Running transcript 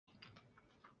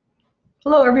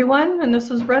Hello everyone, and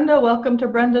this is Brenda. Welcome to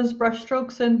Brenda's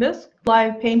Brushstrokes and Bisque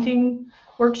live painting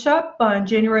workshop on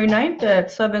January 9th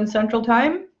at 7 Central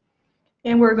Time.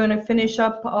 And we're going to finish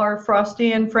up our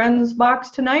Frosty and Friends box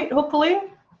tonight, hopefully.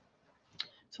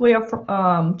 So we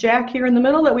have Jack here in the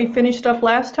middle that we finished up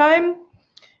last time.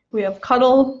 We have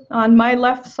Cuddled on my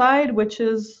left side, which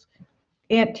is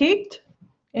antiqued.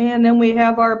 And then we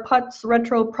have our Putz,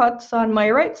 retro Putz on my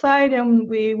right side, and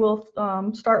we will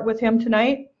start with him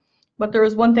tonight. But there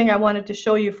was one thing I wanted to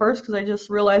show you first because I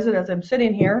just realized it as I'm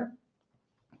sitting here.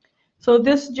 So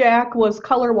this Jack was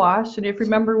color washed, and if you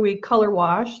remember, we color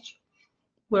washed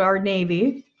with our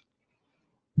navy.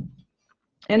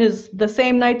 And the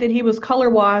same night that he was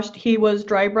color washed, he was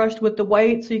dry brushed with the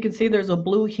white. So you can see there's a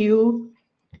blue hue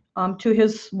to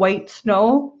his white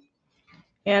snow.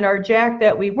 And our Jack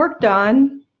that we worked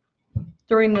on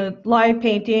during the live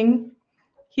painting,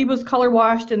 he was color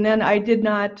washed, and then I did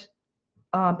not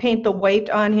paint the white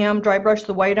on him, dry brush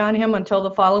the white on him until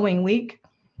the following week.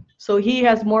 So he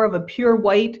has more of a pure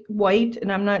white,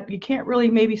 and you can't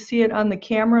really maybe see it on the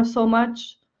camera so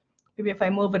much. Maybe if I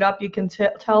move it up, you can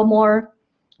tell more.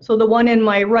 So the one in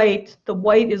my right, the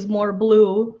white is more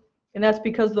blue, and that's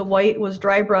because the white was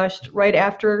dry brushed right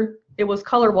after it was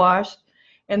color washed,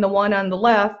 and the one on the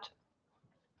left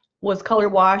was color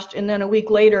washed, and then a week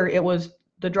later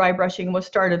the dry brushing was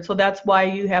started. So that's why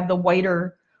you have the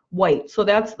whiter white. So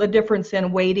that's the difference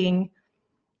in waiting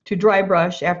to dry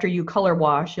brush after you color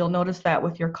wash. You'll notice that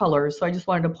with your colors. So I just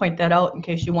wanted to point that out in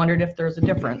case you wondered if there's a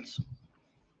difference.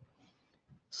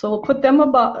 So we'll put them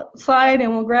aside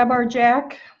and we'll grab our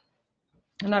Jack,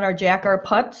 not our Jack, our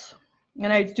Putz.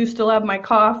 And I do still have my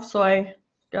cough, so I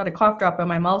got a cough drop in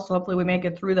my mouth, so hopefully we make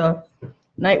it through the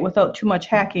night without too much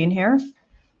hacking here.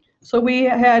 So we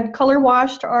had color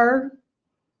washed our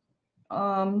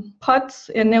Putz,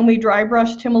 and then we dry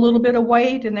brushed him a little bit of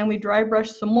white, and then we dry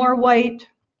brushed some more white,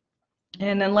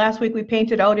 and then last week we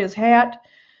painted out his hat.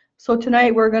 So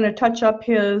tonight we're going to touch up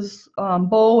his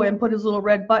bow and put his little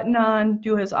red button on,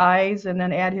 do his eyes, and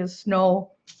then add his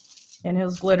snow and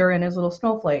his glitter and his little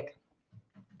snowflake.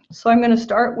 So I'm going to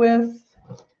start with,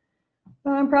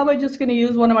 I'm probably just going to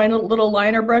use one of my little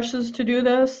liner brushes to do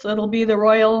this. It'll be the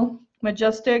Royal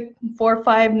Majestic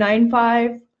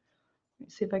 4595. Let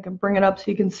me see if I can bring it up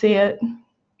so you can see it.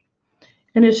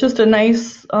 And it's just a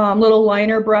nice little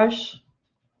liner brush.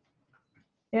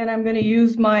 And I'm going to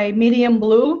use my medium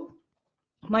blue,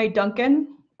 my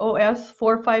Duncan OS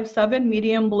 457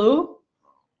 medium blue.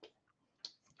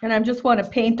 And I just want to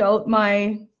paint out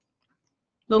my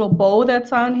little bow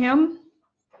that's on him.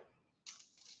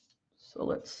 So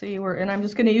let's see, and I'm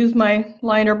just going to use my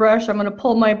liner brush. I'm going to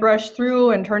pull my brush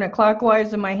through and turn it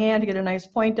clockwise in my hand to get a nice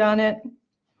point on it.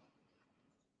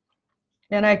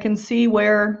 And I can see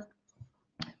where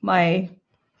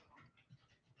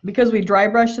because we dry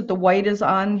brushed it, the white is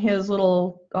on his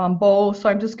little bow. So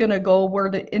I'm just going to go where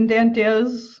the indent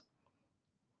is.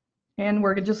 And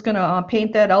we're just going to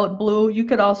paint that out blue. You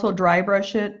could also dry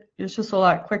brush it. It's just a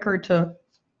lot quicker to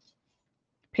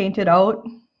paint it out.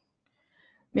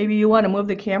 Maybe you want to move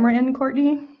the camera in,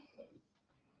 Courtney.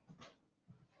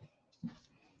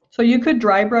 So you could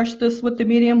dry brush this with the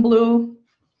medium blue.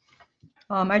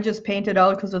 I just paint it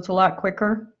out because it's a lot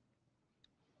quicker.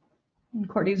 And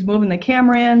Courtney's moving the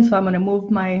camera in, so I'm going to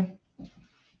move my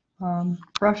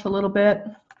brush a little bit.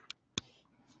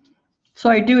 So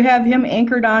I do have him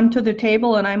anchored onto the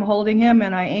table, and I'm holding him,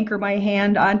 and I anchor my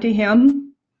hand onto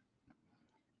him.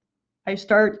 I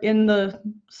start in the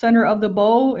center of the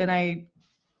bow, and I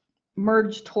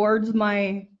merge towards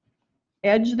my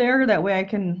edge there. That way I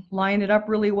can line it up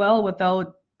really well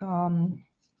without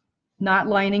not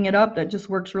lining it up. That just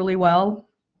works really well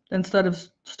instead of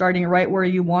starting right where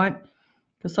you want,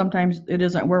 because sometimes it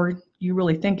isn't where you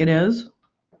really think it is.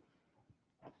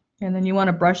 And then you want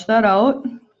to brush that out.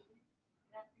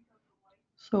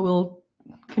 So we'll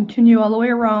continue all the way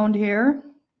around here.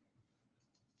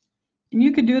 And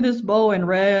you could do this bow in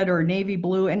red or navy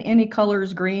blue and any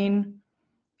colors, green.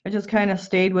 I just kind of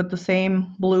stayed with the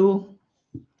same blue.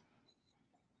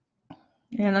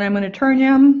 And then I'm going to turn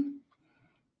him.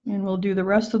 And we'll do the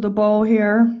rest of the bow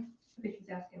here. Vicky's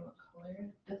asking what color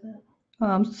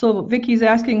is it? So Vicky's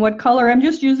asking what color. I'm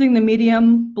just using the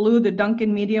medium blue, the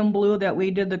Duncan medium blue that we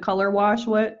did the color wash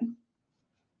with.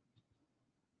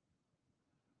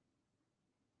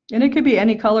 And it could be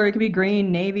any color. It could be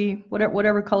green, navy,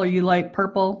 whatever color you like,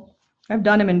 purple. I've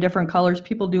done them in different colors.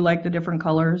 People do like the different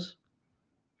colors.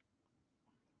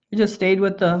 I just stayed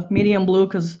with the medium blue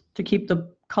to keep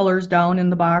the colors down in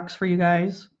the box for you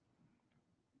guys.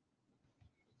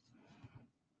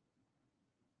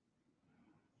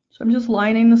 So I'm just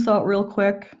lining this out real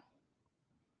quick.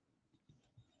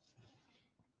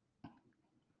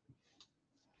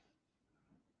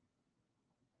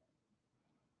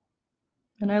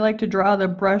 And I like to draw the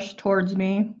brush towards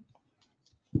me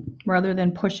rather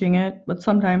than pushing it, but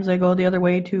sometimes I go the other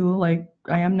way too, like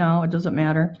I am now. It doesn't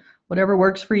matter. Whatever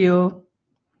works for you.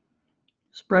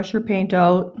 Just brush your paint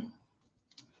out.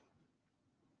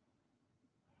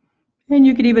 And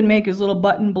you could even make his little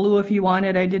button blue if you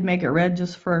wanted. I did make it red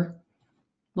just for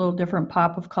a little different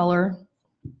pop of color.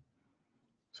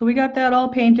 So we got that all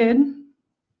painted.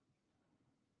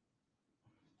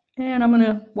 And I'm going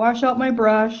to wash out my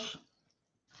brush.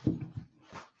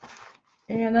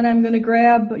 And then I'm going to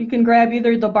grab, you can grab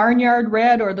either the Barnyard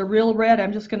red or the real red.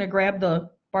 I'm just going to grab the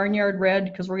Barnyard red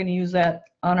because we're going to use that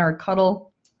on our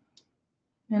Cuddle.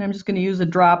 And I'm just going to use a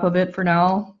drop of it for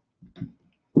now.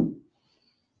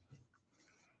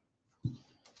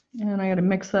 And I got to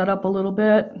mix that up a little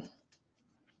bit.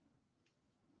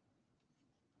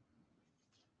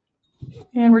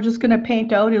 And we're just going to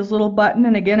paint out his little button.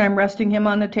 And again, I'm resting him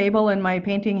on the table and my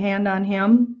painting hand on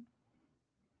him.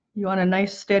 You want a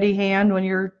nice steady hand when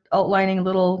you're outlining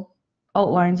little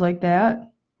outlines like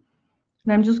that.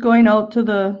 And I'm just going out to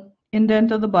the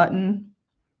indent of the button.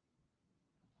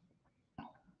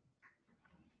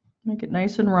 Make it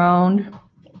nice and round.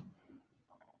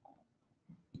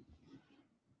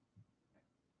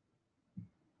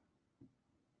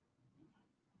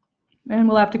 And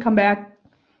we'll have to come back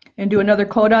and do another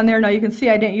coat on there. Now you can see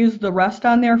I didn't use the rust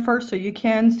on there first, so you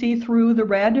can see through the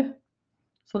red.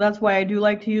 So that's why I do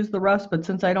like to use the rust, but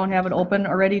since I don't have it open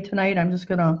already tonight, I'm just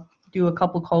gonna do a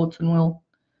couple coats and we'll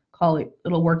call it,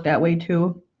 it'll work that way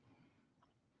too.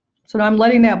 So now I'm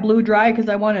letting that blue dry because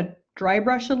I want to dry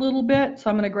brush a little bit. So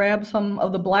I'm gonna grab some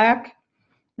of the black,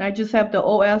 and I just have the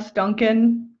OS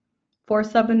Duncan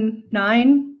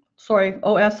 479, sorry,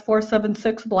 OS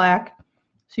 476 black.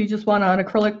 So you just want an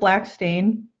acrylic black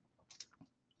stain.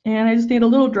 And I just need a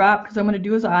little drop because I'm going to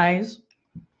do his eyes.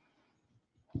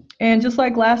 And just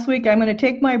like last week, I'm going to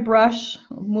take my brush,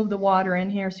 move the water in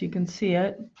here so you can see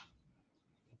it,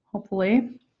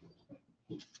 hopefully.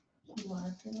 Yep,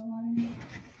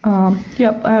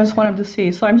 I just want him to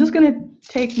see. So I'm just going to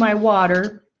take my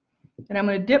water and I'm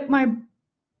going to dip my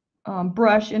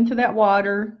brush into that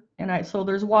water. And so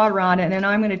there's water on it. And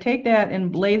I'm going to take that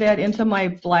and lay that into my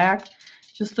black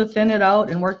just to thin it out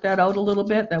and work that out a little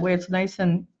bit. That way it's nice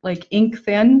and like ink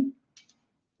thin.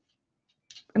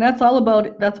 And that's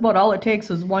about all it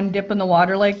takes is one dip in the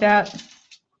water like that.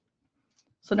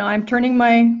 So now I'm turning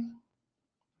my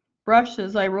brush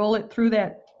as I roll it through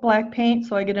that black paint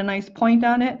so I get a nice point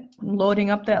on it. I'm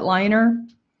loading up that liner.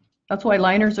 That's why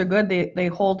liners are good. They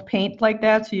hold paint like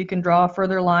that so you can draw a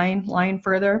further line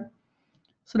further.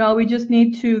 So now we just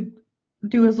need to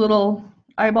do his little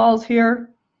eyeballs here.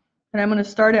 And I'm going to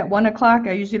start at 1 o'clock.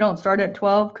 I usually don't start at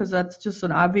 12 because that's just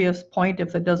an obvious point.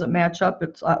 If it doesn't match up,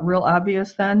 it's real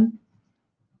obvious then.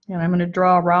 And I'm going to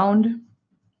draw around.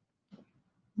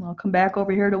 I'll come back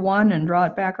over here to 1 and draw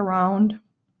it back around.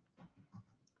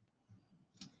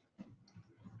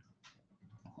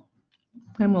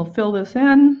 And we'll fill this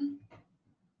in.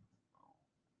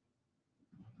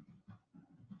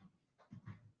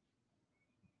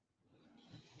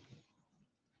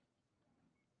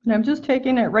 And I'm just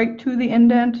taking it right to the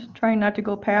indent, trying not to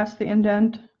go past the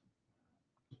indent.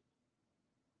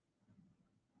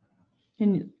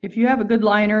 And if you have a good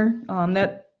liner,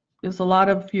 that is a lot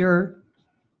of your,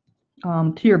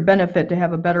 to your benefit to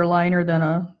have a better liner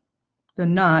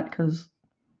than not, because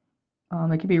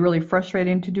it can be really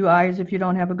frustrating to do eyes if you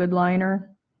don't have a good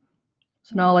liner.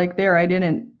 So now like there,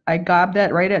 I gobbed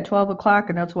that right at 12 o'clock,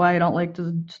 and that's why I don't like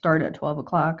to start at 12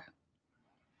 o'clock.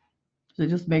 It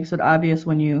just makes it obvious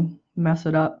when you mess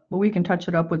it up. But we can touch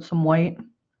it up with some white.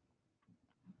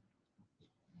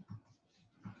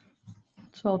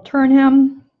 So I'll turn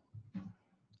him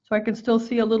so I can still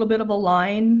see a little bit of a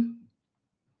line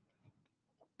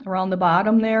around the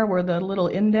bottom there where the little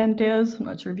indent is. I'm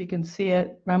not sure if you can see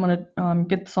it, but I'm going to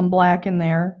get some black in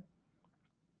there.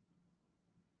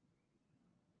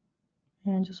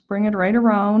 And just bring it right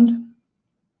around.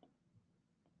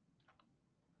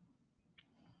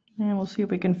 And we'll see if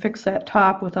we can fix that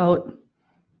top without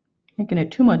making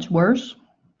it too much worse.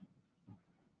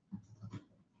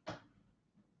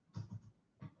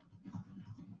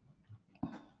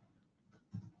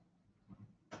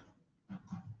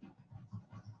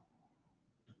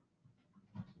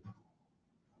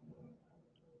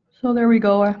 So there we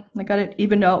go. I got it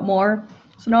evened out more.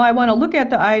 So now I want to look at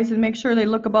the eyes and make sure they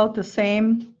look about the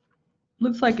same.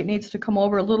 Looks like it needs to come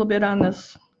over a little bit on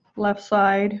this left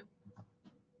side.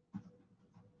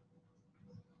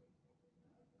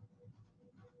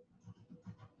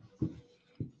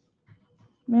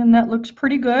 And that looks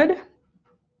pretty good.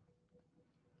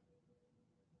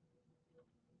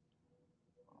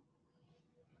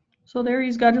 So there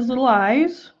he's got his little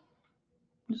eyes.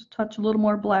 Just touch a little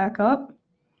more black up.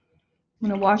 I'm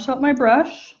going to wash out my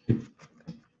brush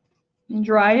and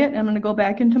dry it. I'm going to go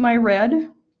back into my red.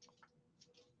 And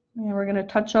we're going to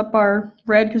touch up our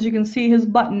red because you can see his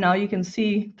button now. You can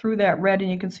see through that red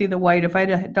and you can see the white. If I'd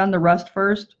have done the rust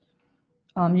first,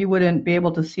 you wouldn't be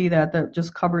able to see that. That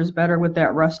just covers better with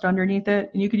that rust underneath it.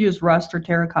 And you could use rust or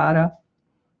terracotta.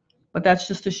 But that's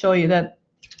just to show you that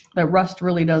rust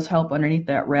really does help underneath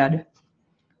that red.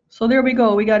 So there we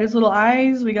go. We got his little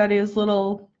eyes. We got his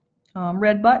little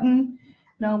red button.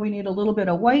 Now we need a little bit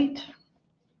of white.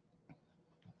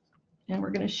 And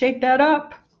we're going to shake that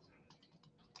up.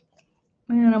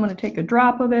 And I'm going to take a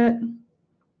drop of it.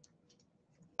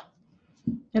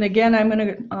 And again, I'm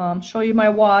going to show you my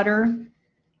water.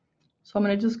 So I'm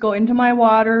going to just go into my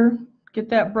water, get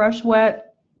that brush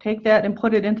wet, take that and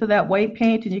put it into that white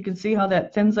paint. And you can see how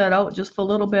that thins that out just a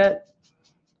little bit.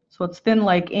 So it's thin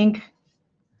like ink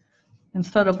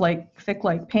instead of like thick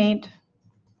like paint.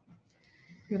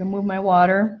 I'm going to move my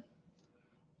water.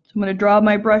 So I'm going to draw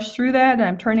my brush through that, and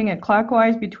I'm turning it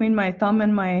clockwise between my thumb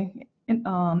and my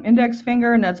index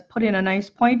finger, and that's putting a nice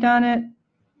point on it.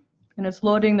 And it's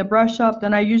loading the brush up.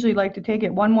 Then I usually like to take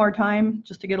it one more time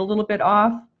just to get a little bit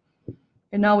off.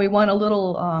 And now we want a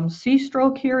little C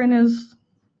stroke here in his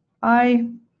eye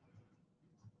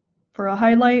for a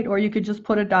highlight, or you could just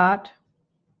put a dot.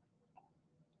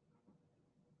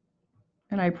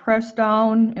 And I press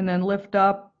down and then lift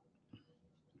up.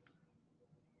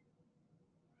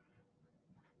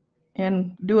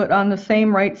 And do it on the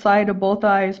same right side of both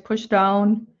eyes. Push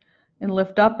down and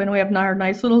lift up, and we have our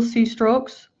nice little C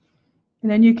strokes. And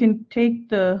then you can take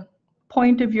the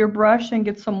point of your brush and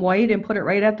get some white and put it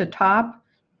right at the top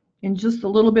and just a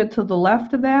little bit to the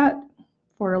left of that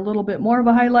for a little bit more of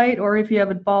a highlight, or if you have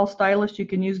a ball stylus, you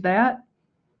can use that.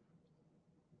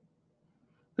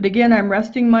 But again, I'm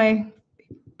resting my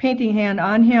painting hand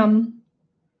on him.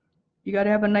 You got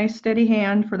to have a nice steady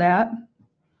hand for that.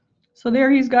 So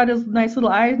there he's got his nice little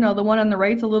eyes. Now the one on the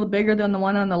right's a little bigger than the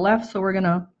one on the left, so we're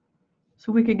gonna,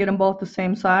 so we can get them both the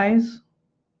same size.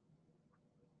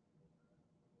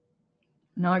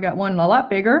 Now I got one a lot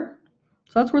bigger.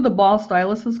 So that's where the ball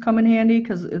styluses come in handy,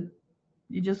 because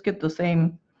you just get the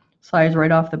same size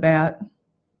right off the bat.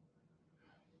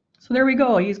 So there we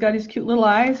go. He's got his cute little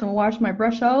eyes. I'll wash my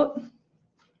brush out.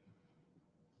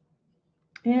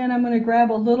 And I'm gonna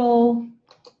grab a little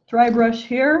dry brush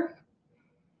here.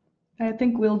 I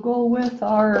think we'll go with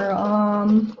our,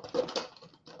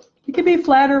 it could be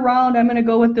flat or round. I'm going to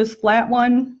go with this flat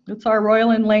one. It's our Royal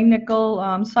and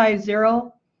Langnickel size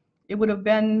 0. It would have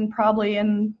been probably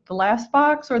in the last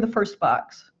box or the first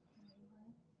box.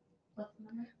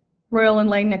 Royal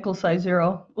and Langnickel size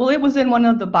 0. Well, it was in one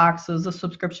of the boxes, the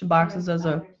subscription boxes as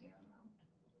a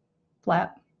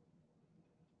flat.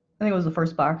 I think it was the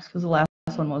first box because the last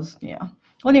one was, yeah.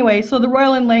 Well, anyway, so the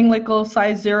Royal and Langnickel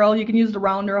size 0, you can use the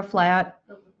round or a flat.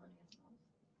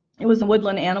 It was the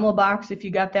Woodland Animal box. If you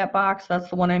got that box, that's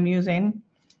the one I'm using.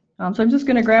 So I'm just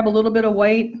going to grab a little bit of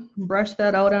white, brush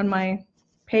that out on my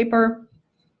paper.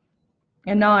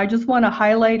 And now I just want to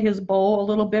highlight his bow a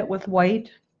little bit with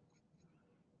white.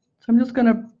 So I'm just going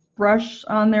to brush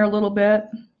on there a little bit.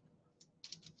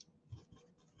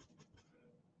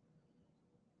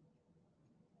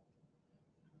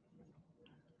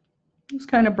 Just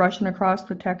kind of brushing across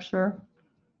the texture.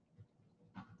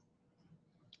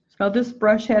 So this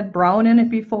brush had brown in it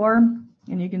before,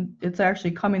 and you can, it's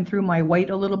actually coming through my white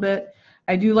a little bit.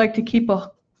 I do like to keep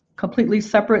a completely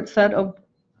separate set of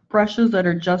brushes that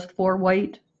are just for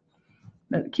white.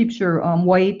 That keeps your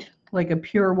white like a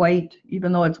pure white,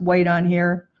 even though it's white on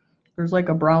here. There's like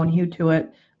a brown hue to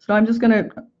it. So I'm just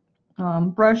going to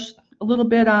brush a little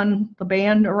bit on the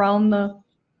band around the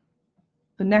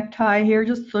necktie here,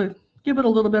 just to give it a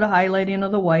little bit of highlighting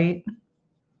of the white.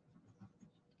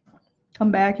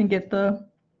 Come back and get the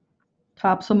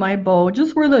tops of my bow.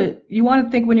 Just where you want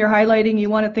to think when you're highlighting, you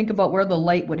want to think about where the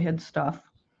light would hit stuff.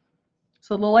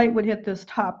 So the light would hit this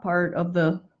top part of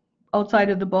the outside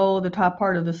of the bow, the top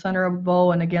part of the center of the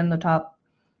bow, and again the top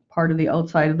part of the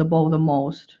outside of the bow the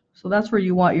most. So that's where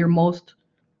you want your most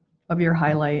of your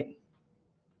highlight.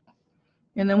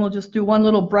 And then we'll just do one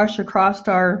little brush across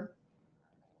our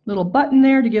little button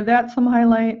there to give that some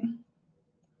highlight.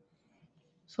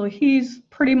 So he's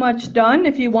pretty much done.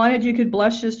 If you wanted, you could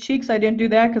blush his cheeks. I didn't do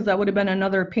that because that would have been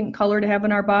another pink color to have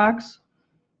in our box.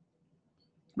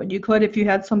 But you could, if you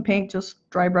had some pink, just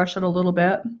dry brush it a little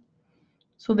bit.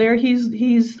 So there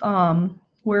he's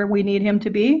where we need him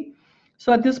to be.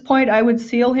 So at this point, I would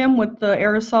seal him with the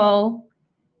aerosol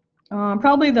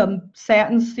Probably the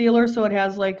satin sealer, so it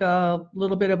has like a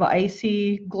little bit of an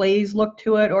icy glaze look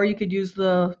to it, or you could use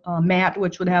the matte,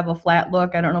 which would have a flat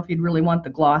look. I don't know if you'd really want the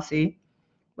glossy,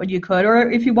 but you could, or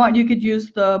if you want, you could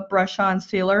use the brush-on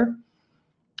sealer.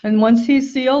 And once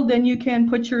he's sealed, then you can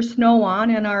put your snow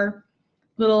on. And our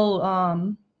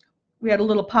little, we had a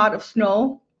little pot of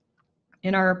snow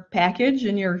in our package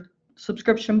in your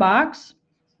subscription box.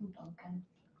 Duncan.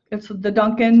 It's the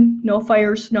Duncan No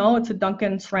Fire Snow. It's a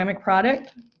Duncan ceramic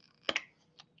product.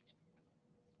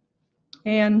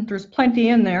 And there's plenty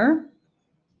in there.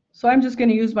 So I'm just going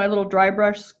to use my little dry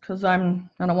brush because I don't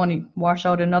want to wash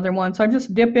out another one. So I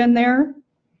just dip in there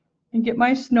and get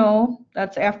my snow.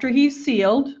 That's after he's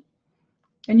sealed.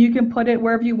 And you can put it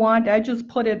wherever you want. I just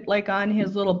put it like on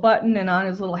his little button and on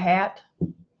his little hat.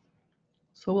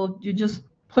 So you just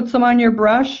put some on your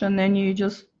brush and then you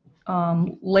just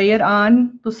lay it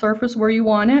on the surface where you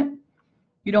want it.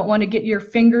 You don't want to get your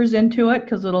fingers into it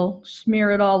because it'll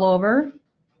smear it all over.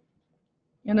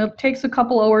 And it takes a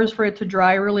couple hours for it to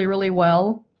dry really, really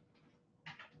well.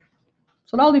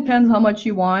 So it all depends how much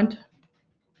you want.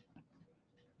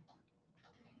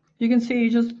 You can see,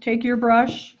 you just take your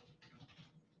brush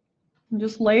and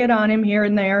just lay it on him here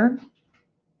and there.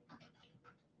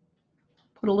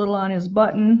 Put a little on his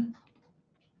button.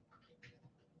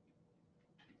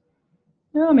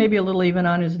 Oh, maybe a little even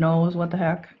on his nose, what the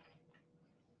heck.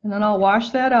 And then I'll wash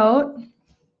that out.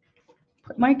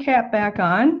 Put my cap back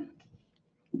on.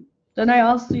 Then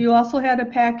you also had a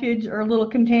package or a little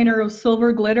container of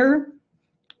silver glitter.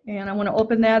 And I want to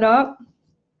open that up.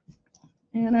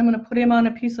 And I'm going to put him on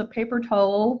a piece of paper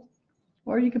towel.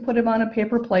 Or you can put him on a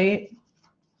paper plate.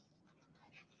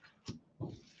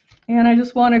 And I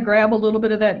just want to grab a little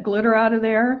bit of that glitter out of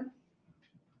there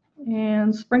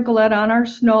and sprinkle that on our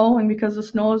snow. And because the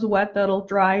snow is wet, that'll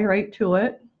dry right to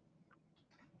it.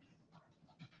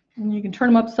 And you can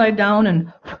turn them upside down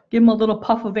and give them a little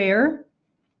puff of air.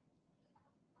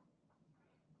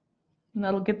 And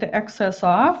that'll get the excess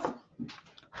off.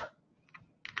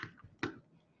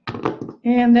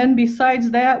 And then besides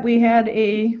that, we had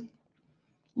a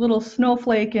little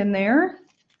snowflake in there.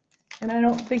 And I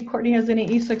don't think Courtney has any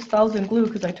E6000 glue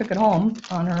because I took it home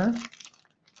on her.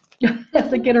 I have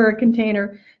to get her a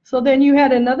container. So then you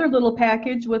had another little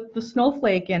package with the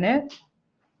snowflake in it.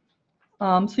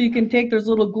 So you can take, there's a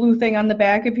little glue thing on the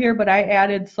back of here, but I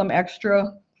added some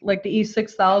extra, like the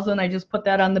E6000. I just put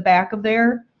that on the back of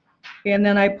there. And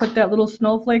then I put that little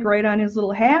snowflake right on his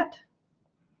little hat.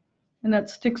 And that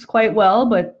sticks quite well,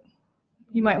 but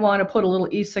you might want to put a little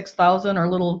E6000 or a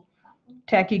little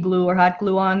tacky glue or hot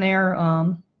glue on there.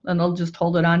 And it'll just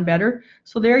hold it on better.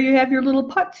 So there you have your little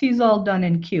Putz. He's all done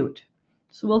and cute.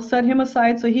 So we'll set him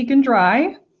aside so he can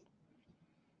dry.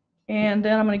 And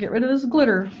then I'm going to get rid of this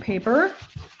glitter paper.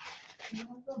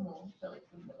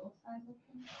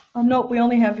 Nope, we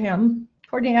only have him.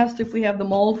 Courtney asked if we have the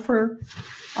mold for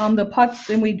the Putz,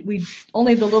 and we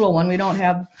only the little one. We don't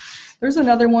have. There's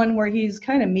another one where he's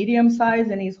kind of medium size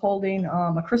and he's holding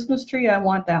a Christmas tree. I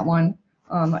want that one.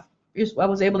 I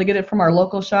was able to get it from our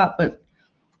local shop, but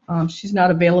she's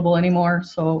not available anymore,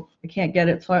 so I can't get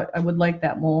it. So I would like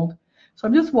that mold. So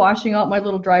I'm just washing out my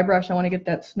little dry brush. I want to get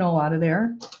that snow out of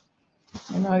there.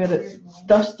 And now I got to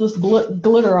dust this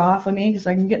glitter off of me because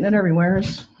I'm getting it everywhere.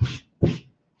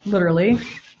 Literally.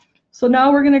 So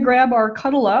now we're going to grab our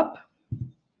Cuddle Up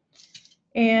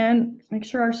and make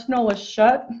sure our snow is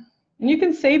shut. And you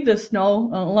can save this snow.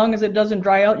 As long as it doesn't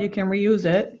dry out, you can reuse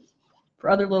it for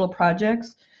other little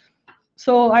projects.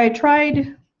 So I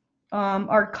tried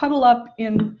our Cuddle Up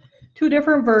in 2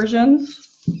 different versions.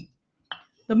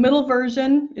 The middle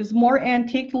version is more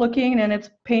antique looking and it's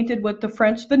painted with the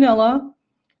French vanilla.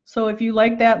 So if you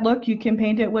like that look, you can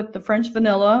paint it with the French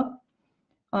vanilla.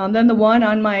 Then the one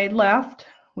on my left,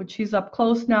 which he's up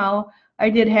close now, I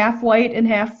did half white and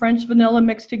half French vanilla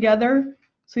mixed together.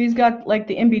 So he's got like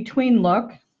the in-between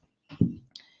look.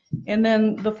 And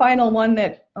then the final one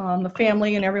that the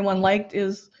family and everyone liked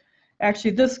is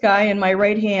actually this guy in my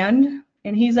right hand.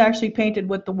 And he's actually painted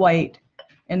with the white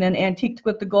and then antiqued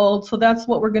with the gold. So that's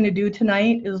what we're going to do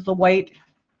tonight is the white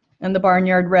and the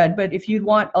Barnyard red. But if you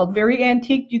want a very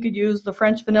antique, you could use the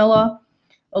French vanilla.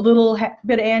 A little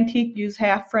bit of antique, use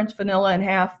half French vanilla and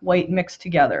half white mixed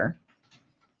together.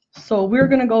 So we're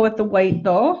going to go with the white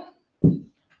though.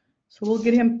 So we'll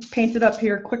get him painted up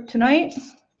here quick tonight.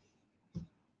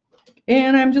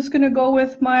 And I'm just going to go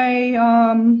with my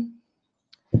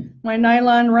my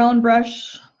nylon round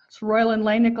brush. It's Royal and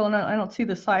Langnickel, and I don't see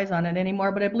the size on it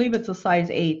anymore, but I believe it's a size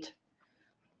 8.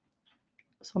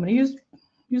 So I'm going to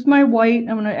use my white.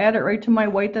 I'm going to add it right to my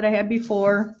white that I had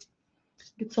before.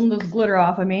 Get some of this glitter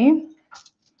off of me.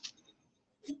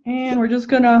 And we're just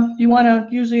gonna, you wanna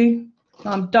usually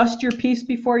dust your piece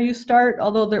before you start,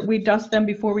 although we dust them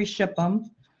before we ship them.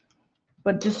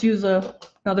 But just use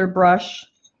another brush.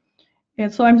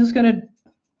 And so I'm just gonna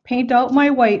paint out my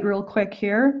white real quick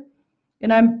here.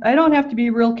 And I don't have to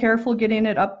be real careful getting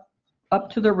it up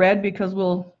to the red, because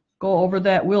we'll go over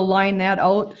that, we'll line that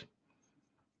out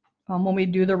when we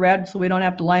do the red, so we don't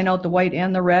have to line out the white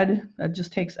and the red. That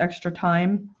just takes extra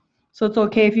time. So it's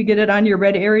okay if you get it on your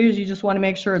red areas, you just want to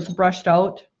make sure it's brushed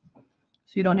out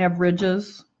so you don't have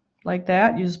ridges like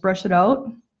that. You just brush it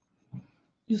out.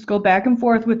 You just go back and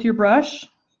forth with your brush.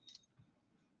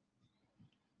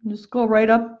 Just go right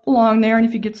up along there, and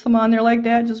if you get some on there like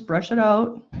that, just brush it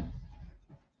out.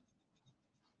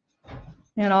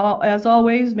 And as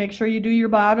always, make sure you do your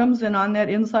bottoms and on that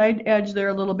inside edge there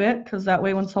a little bit, because that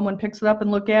way when someone picks it up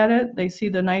and look at it, they see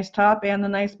the nice top and the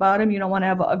nice bottom. You don't want to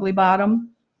have an ugly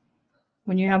bottom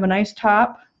when you have a nice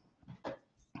top.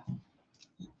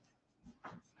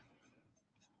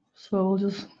 So we'll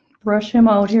just brush him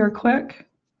out here quick.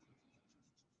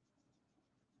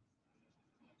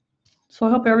 So I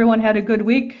hope everyone had a good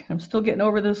week. I'm still getting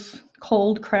over this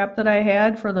cold crap that I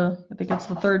had for I think it's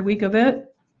the 3rd week of it.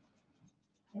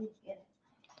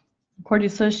 Cordy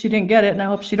says she didn't get it, and I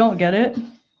hope she don't get it.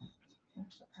 I'm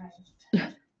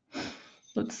surprised.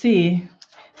 Let's see.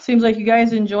 Seems like you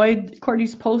guys enjoyed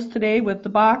Cordy's post today with the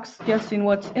box, guessing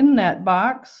what's in that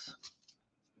box.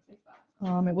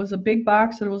 It was a big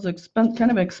box. It was kind of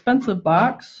an expensive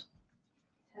box.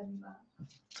 Heavy box.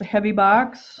 It's a heavy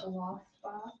box. A lost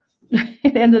box.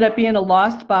 It ended up being a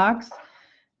lost box,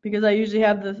 because I usually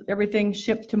have everything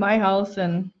shipped to my house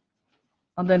and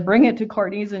I'll then bring it to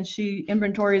Courtney's, and she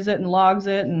inventories it and logs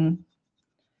it and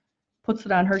puts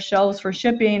it on her shelves for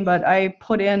shipping. But I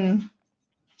put in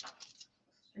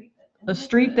a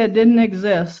street that didn't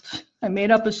exist. I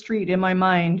made up a street in my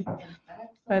mind.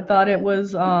 I thought it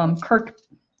was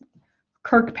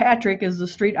Kirkpatrick is the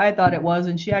street I thought it was,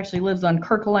 and she actually lives on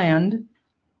Kirkland,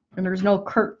 and there's no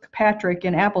Kirkpatrick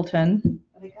in Appleton.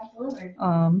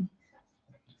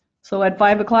 So at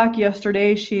 5 o'clock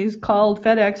yesterday, she's called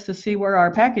FedEx to see where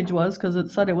our package was, because it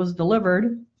said it was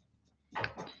delivered.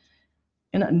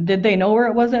 And did they know where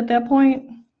it was at that point?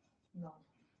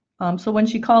 No. So when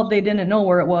she called, they didn't know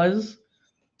where it was.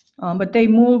 But they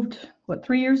moved,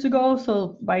 3 years ago?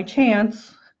 So by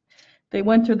chance, they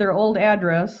went to their old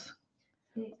address.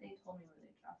 They told me where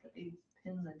they dropped it. They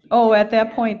pinned the GPS. Oh, at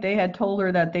that point, they had told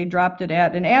her that they dropped it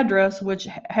at an address, which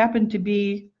happened to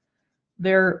be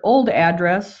their old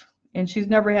address. And she's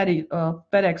never had a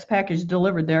FedEx package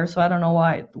delivered there, so I don't know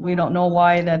why. We don't know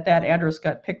why that address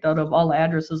got picked out of all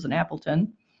addresses in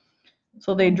Appleton.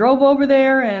 So they drove over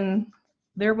there, and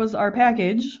there was our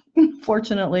package,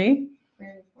 fortunately.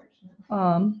 Very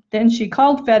fortunate. Then she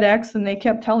called FedEx, and they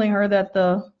kept telling her that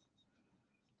the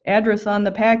address on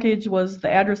the package was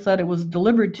the address that it was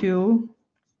delivered to,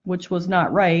 which was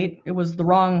not right. It was the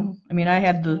wrong. I mean, I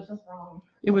had the.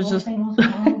 It was just.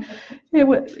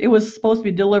 It was supposed to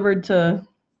be delivered to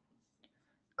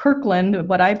Kirkland,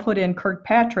 but I put in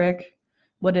Kirkpatrick,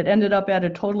 but it ended up at a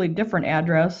totally different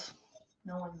address.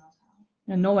 No one knows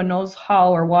how. And no one knows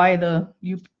how or why the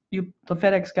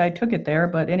FedEx guy took it there.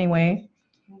 But anyway,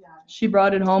 she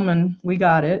brought it home and we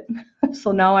got it.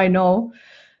 So now I know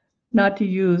not to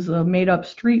use a made-up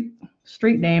street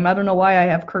name. I don't know why I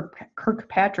have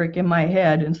Kirkpatrick in my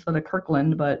head instead of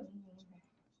Kirkland, but.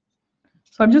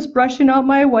 So I'm just brushing out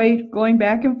my white, going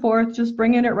back and forth, just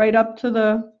bringing it right up to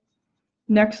the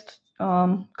next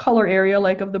color area,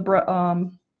 like of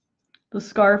the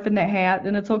scarf and the hat.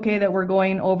 And it's okay that we're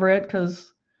going over it,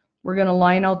 because we're going to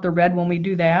line out the red when we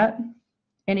do that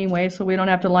anyway, so we don't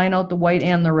have to line out the white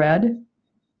and the red.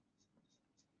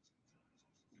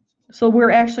 So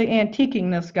we're actually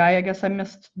antiquing this guy. I guess I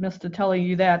missed to tell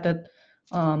you that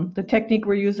the technique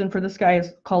we're using for this guy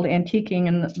is called antiquing,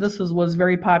 and this was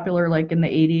very popular like in the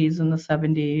 80s and the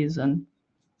 70s, and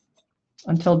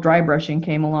until dry brushing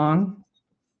came along.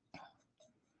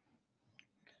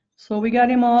 So we got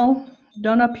him all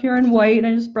done up here in white, and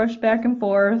I just brush back and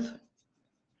forth.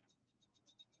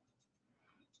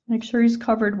 Make sure he's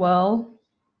covered well.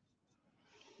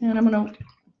 And I'm going to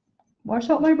wash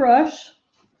out my brush.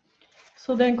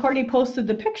 So then Courtney posted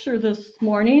the picture this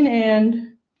morning,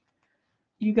 and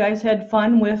you guys had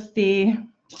fun with the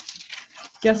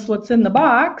guess what's in the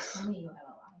box.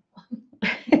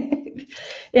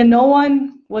 And no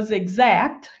one was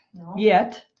exact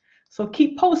yet. So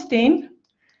keep posting.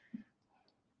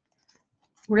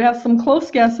 We have some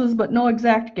close guesses, but no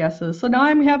exact guesses. So now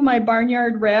I have my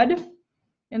Barnyard Red,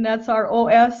 and that's our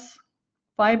OS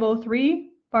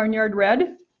 503 Barnyard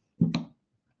Red.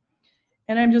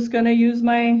 And I'm just going to use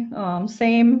my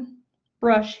same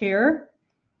brush here.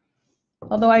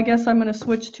 Although I guess I'm going to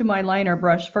switch to my liner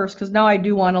brush first, because now I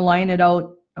do want to line it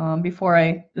out and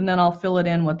then I'll fill it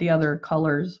in with the other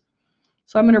colors.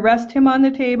 So I'm going to rest him on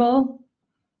the table,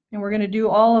 and we're going to do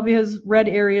all of his red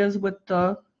areas with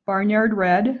the Barnyard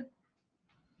red.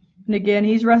 And again,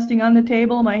 he's resting on the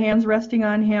table, my hand's resting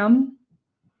on him.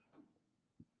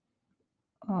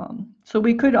 So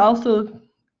we could also,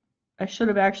 I should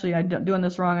have actually, I'm doing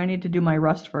this wrong. I need to do my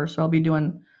rust first, so I'll be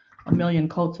doing a million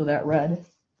coats of that red.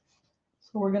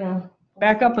 So we're going to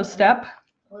back up a step.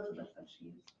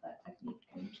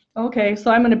 Okay,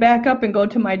 so I'm going to back up and go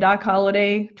to my Doc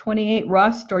Holliday 28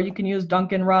 rust, or you can use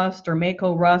Duncan rust or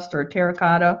Mako rust or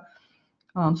terracotta.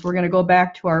 So we're going to go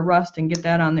back to our rust and get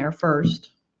that on there first.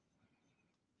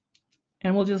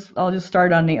 And I'll just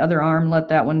start on the other arm, let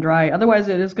that one dry. Otherwise,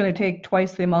 it is going to take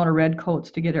twice the amount of red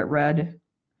coats to get it red.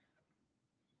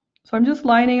 So I'm just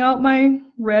lining out my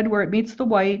red where it meets the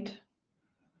white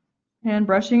and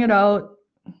brushing it out.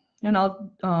 And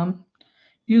I'll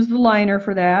use the liner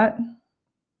for that.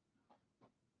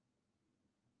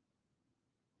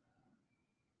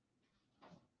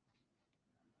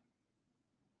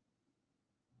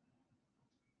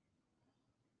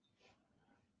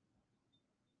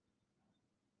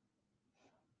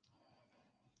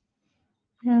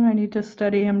 And I need to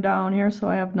steady him down here so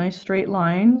I have nice straight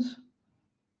lines.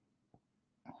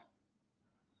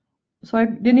 So I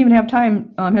didn't even have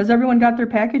time. Has everyone got their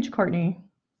package, Courtney?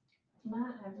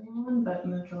 Not everyone, but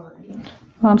majority.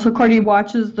 So Courtney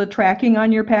watches the tracking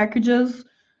on your packages.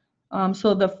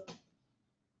 So the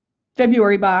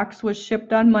February box was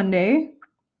shipped on Monday.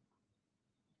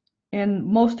 And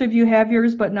most of you have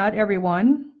yours, but not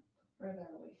everyone.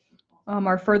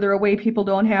 Our further away people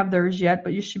don't have theirs yet,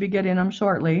 but you should be getting them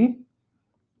shortly.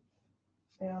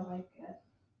 They all like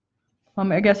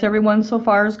it. I guess everyone so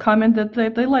far has commented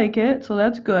that they like it, so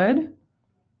that's good.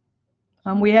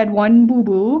 We had one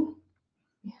boo-boo.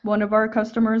 One of our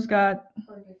customers got,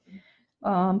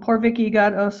 poor Vicky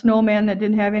got a snowman that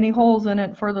didn't have any holes in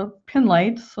it for the pin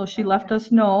lights, so she left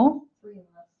us know.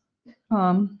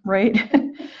 Right?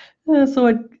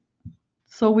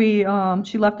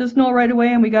 She left us know right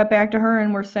away, and we got back to her,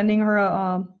 and we're sending her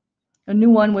a new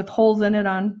one with holes in it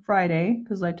on Friday,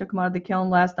 because I took them out of the kiln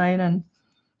last night, and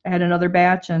I had another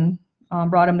batch and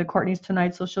brought them to Courtney's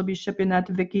tonight, so she'll be shipping that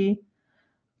to Vicky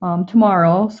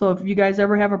tomorrow. So if you guys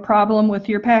ever have a problem with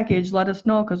your package, let us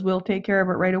know, because we'll take care of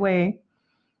it right away.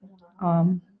 I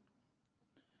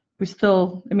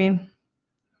mean,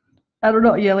 I don't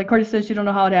know. Yeah, like Courtney says, she don't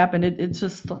know how it happened. It's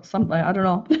just something, I don't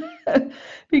know.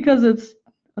 Because it's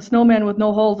a snowman with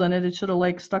no holes in it. It should have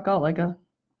like stuck out like a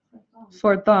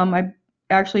sore thumb. I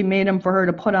actually made them for her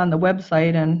to put on the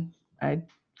website, and I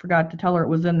forgot to tell her it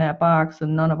was in that box,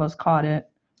 and none of us caught it.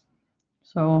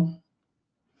 So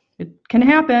it can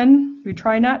happen. We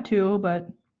try not to, but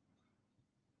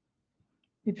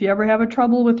if you ever have a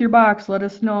trouble with your box, let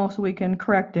us know so we can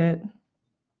correct it.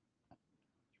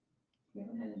 We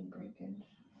haven't had any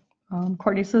breakage.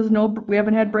 Courtney says no, we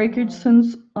haven't had breakage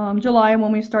since July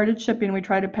when we started shipping. We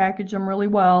try to package them really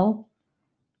well.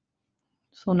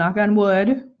 So knock on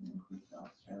wood.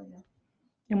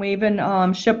 And we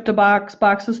even shipped the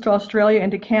boxes to Australia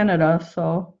and to Canada.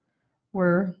 So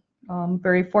we're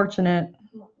very fortunate.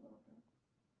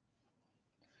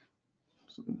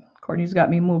 Courtney's got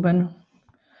me moving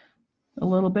a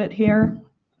little bit here.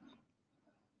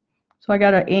 So I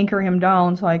got to anchor him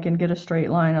down so I can get a straight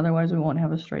line. Otherwise, we won't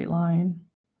have a straight line.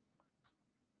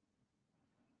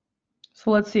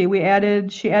 So let's see.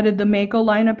 She added the Mako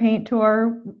line of paint to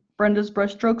our Brenda's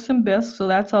Brush Strokes and Bisque. So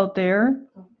that's out there.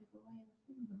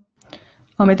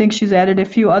 I think she's added a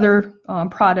few other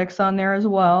products on there as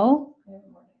well.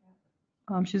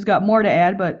 She's got more to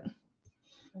add, but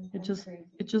it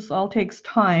just all takes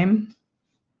time.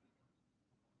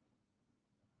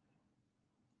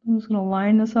 I'm just going to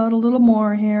line this out a little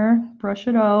more here, brush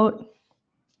it out.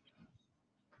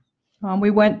 We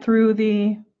went through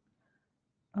the,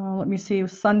 let me see,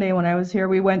 Sunday when I was here,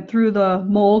 we went through the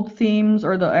mold themes,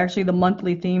 or actually the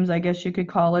monthly themes, I guess you could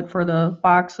call it, for the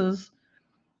boxes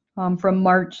from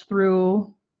March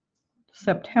through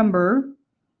September.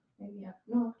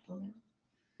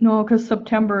 No, because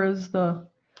September is the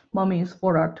mummies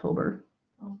for October.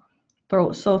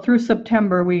 So through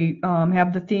September, we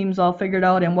have the themes all figured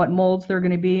out and what molds they're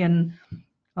going to be. And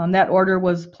that order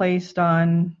was placed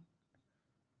on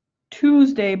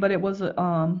Tuesday, but it was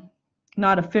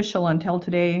not official until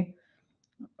today.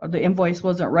 The invoice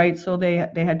wasn't right, so they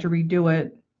had to redo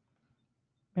it.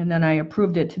 And then I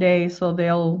approved it today, so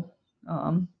they'll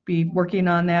be working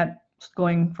on that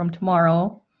going from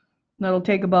tomorrow. That'll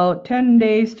take about 10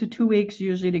 days to 2 weeks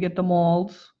usually to get the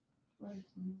molds.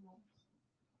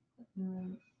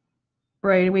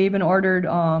 Right, we even ordered,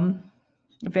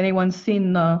 if anyone's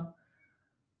seen the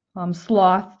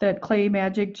sloth that Clay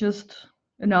Magic just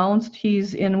announced,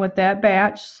 he's in with that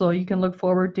batch, so you can look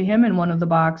forward to him in one of the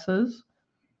boxes.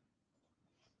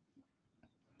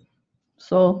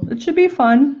 So it should be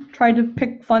fun. Try to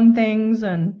pick fun things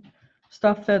and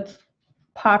stuff that's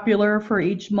popular for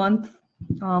each month.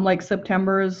 Like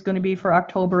September is going to be for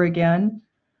October again.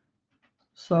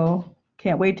 So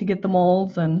can't wait to get the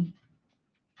molds and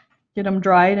get them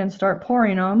dried and start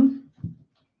pouring them.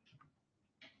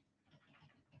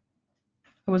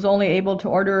 I was only able to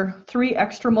order 3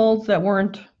 extra molds that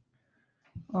weren't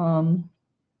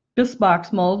Bisque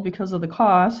box molds because of the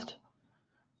cost.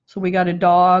 So we got a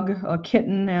dog, a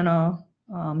kitten, and a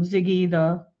Ziggy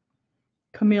the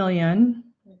chameleon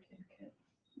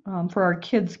for our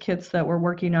kids' kits that we're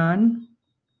working on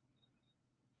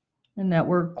and that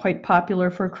were quite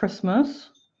popular for Christmas.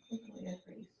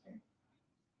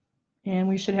 And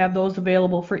we should have those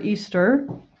available for Easter.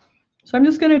 So I'm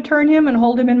just going to turn him and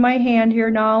hold him in my hand here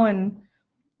now. And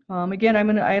again,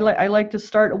 I like to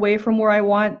start away from where I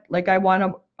want. Like I want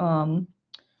to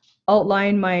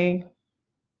outline my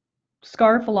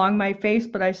scarf along my face,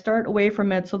 but I start away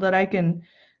from it so that I can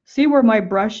see where my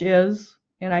brush is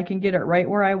and I can get it right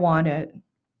where I want it.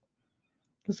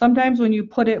 Because sometimes when you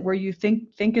put it where you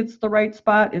think it's the right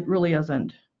spot, it really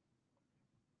isn't.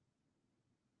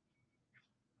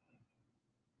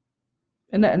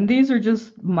 And these are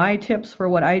just my tips for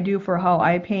what I do for how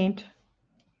I paint.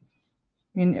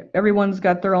 I mean, everyone's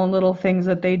got their own little things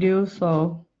that they do,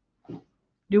 so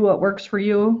do what works for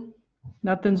you.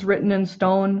 Nothing's written in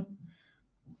stone.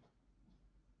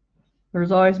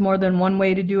 There's always more than one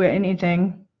way to do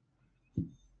anything.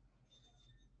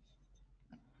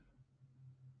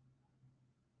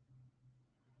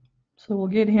 So we'll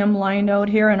get him lined out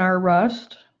here in our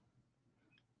rust.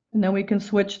 And then we can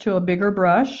switch to a bigger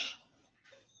brush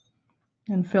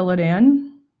and fill it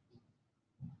in.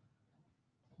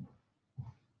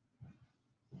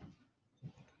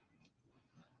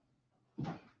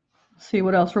 See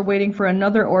what else. We're waiting for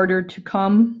another order to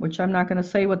come, which I'm not going to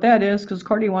say what that is because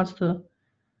Courtney wants to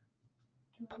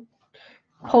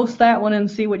post that one and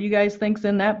see what you guys think's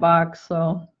in that box.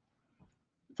 So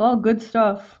it's all good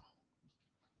stuff.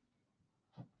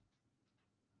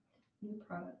 New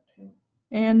product too.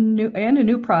 And a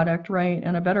new product, right?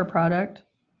 And a better product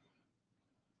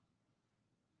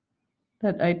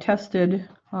that I tested,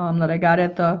 that I got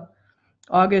at the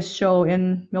August show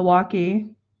in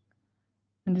Milwaukee,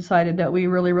 and decided that we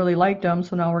really, really liked them.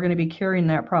 So now we're going to be carrying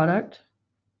that product.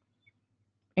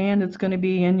 And it's going to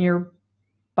be in your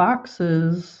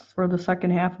boxes for the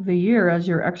second half of the year as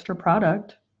your extra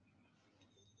product.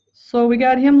 So we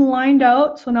got him lined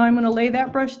out. So now I'm going to lay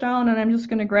that brush down and I'm just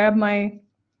going to grab my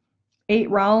 8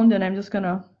 round and I'm just going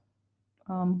to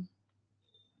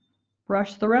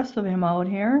brush the rest of him out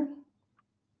here.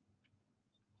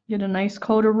 Get a nice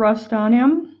coat of rust on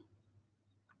him.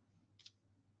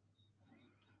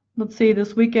 Let's see,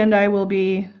 this weekend I'm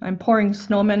pouring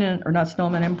snowmen, or not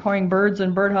snowmen, I'm pouring birds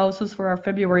and birdhouses for our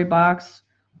February box.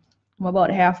 I'm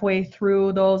about halfway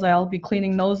through those. I'll be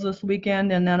cleaning those this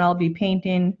weekend, and then I'll be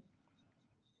painting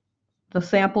the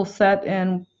sample set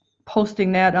and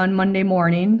posting that on Monday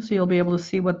morning, so you'll be able to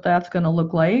see what that's going to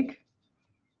look like.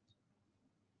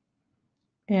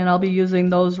 And I'll be using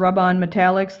those rub-on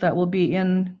metallics that will be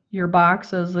in your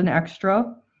box as an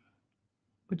extra,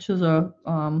 which is a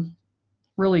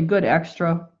really good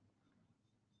extra.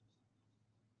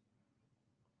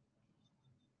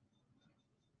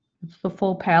 It's the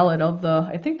full palette of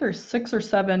I think there's 6 or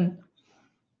 7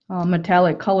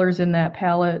 metallic colors in that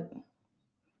palette.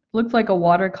 Looks like a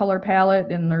watercolor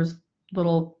palette, and there's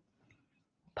little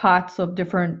pots of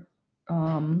different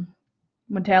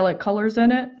metallic colors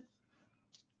in it.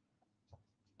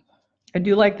 I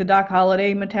do like the Doc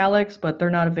Holliday metallics, but they're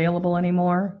not available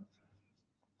anymore.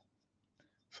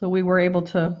 So we were able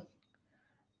to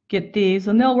get these,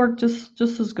 and they'll work just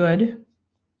as good.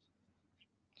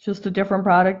 It's just a different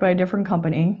product by a different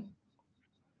company.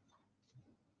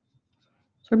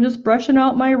 So I'm just brushing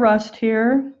out my rust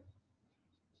here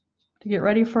to get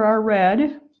ready for our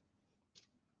red.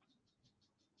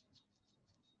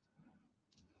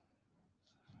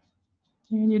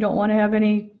 And you don't want to have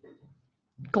any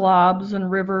globs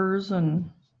and rivers, and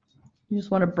you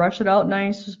just want to brush it out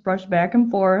nice. Just brush back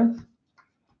and forth.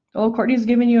 Oh, Courtney's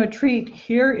giving you a treat.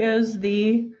 Here is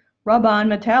the rub-on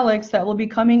metallics that will be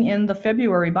coming in the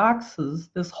February boxes,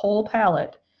 this whole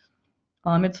palette.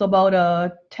 It's about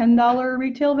a $10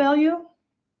 retail value.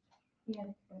 Yeah.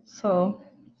 So,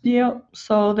 yep.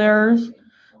 So there's,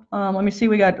 let me see,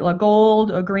 we got a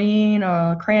gold, a green,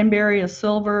 a cranberry, a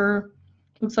silver,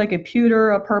 looks like a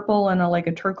pewter, a purple, and like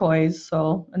a turquoise.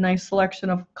 So a nice selection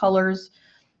of colors.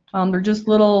 They're just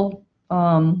little,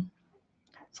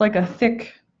 it's like a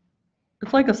thick,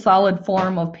 it's like a solid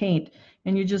form of paint.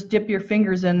 And you just dip your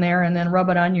fingers in there and then rub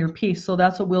it on your piece. So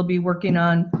that's what we'll be working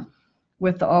on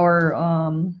with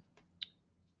our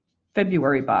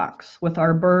February box, with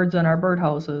our birds and our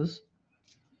birdhouses.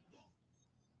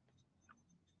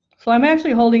 So I'm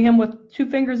actually holding him with 2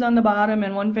 fingers on the bottom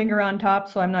and 1 finger on top,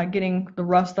 so I'm not getting the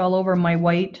rust all over my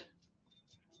white.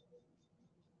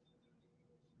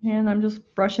 And I'm just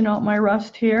brushing out my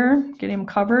rust here, getting him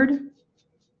covered.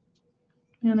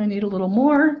 And I need a little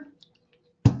more.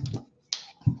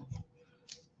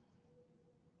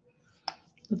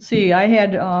 Let's see, I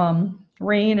had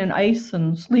rain and ice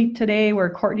and sleet today, where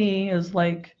Courtney is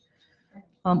like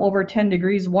over 10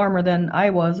 degrees warmer than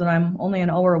I was, and I'm only an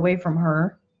hour away from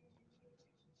her.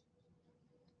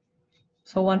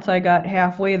 So once I got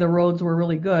halfway, the roads were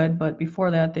really good, but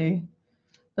before that, the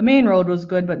main road was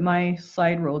good, but my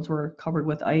side roads were covered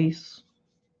with ice.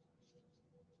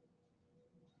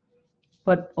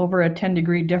 But over a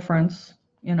 10-degree difference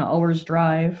in an hour's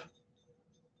drive.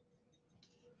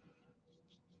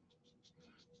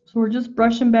 So we're just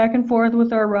brushing back and forth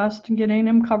with our rust and getting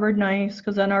them covered nice,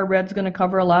 because then our red's going to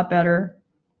cover a lot better.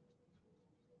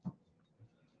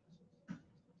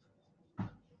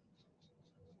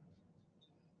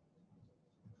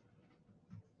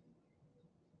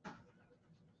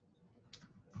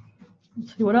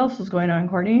 Let's see what else is going on,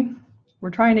 Courtney. We're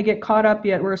trying to get caught up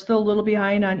yet. We're still a little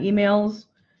behind on emails,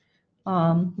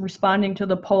 responding to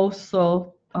the posts.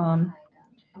 So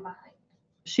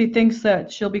she thinks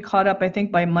that she'll be caught up, I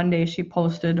think, by Monday, she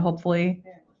posted, hopefully.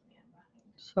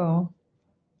 So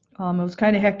it was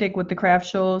kind of hectic with the craft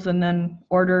shows and then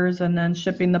orders and then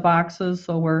shipping the boxes.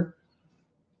 So we're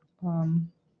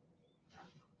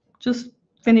just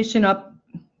finishing up,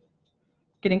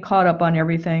 getting caught up on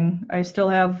everything. I still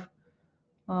have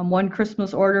 1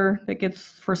 Christmas order that gets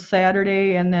for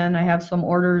Saturday, and then I have some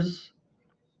orders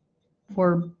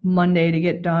for Monday to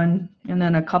get done, and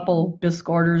then a couple Bisque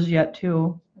orders yet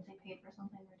too. If they paid for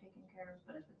something, they're taken care of,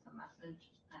 but if it's a message,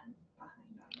 then behind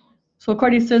on those. So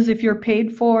Courtney says if you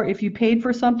paid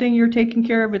for something, you're taken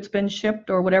care of, it's been shipped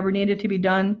or whatever needed to be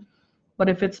done. But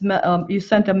if it's you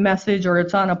sent a message or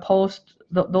it's on a post,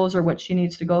 those are what she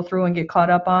needs to go through and get caught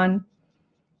up on.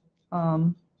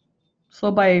 So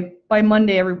by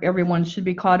Monday, everyone should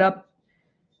be caught up.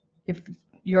 If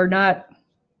you're not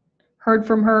heard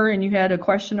from her and you had a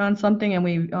question on something and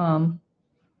we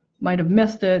might have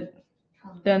missed it,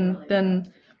 then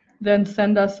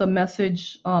send us a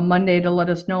message Monday to let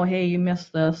us know, hey, you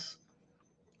missed this.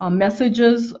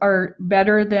 Messages are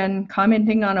better than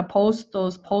commenting on a post.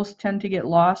 Those posts tend to get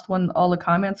lost when all the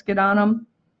comments get on them.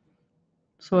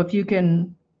 So if you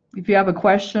have a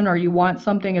question or you want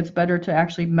something, it's better to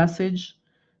actually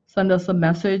send us a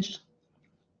message.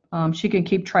 She can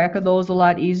keep track of those a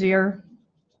lot easier.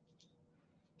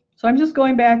 So I'm just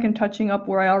going back and touching up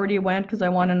where I already went, because I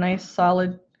want a nice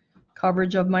solid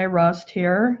coverage of my rust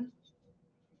here.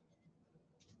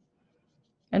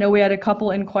 I know we had a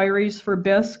couple inquiries for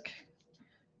Bisque.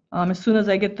 As soon as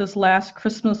I get this last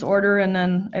Christmas order, and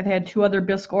then I've had 2 other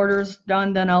Bisque orders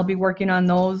done, then I'll be working on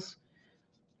those.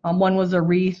 One was a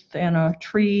wreath and a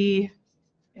tree,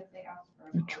 If they ask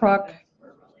for a truck. we're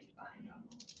really behind on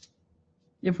those.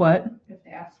 If what? If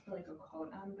they ask for like a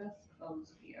quote on this,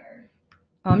 those we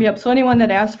are. Yep, so anyone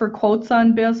that asks for quotes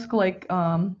on Bisque, like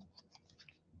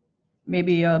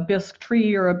maybe a Bisque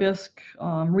tree or a Bisque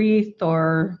wreath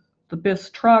or the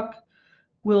Bisque truck,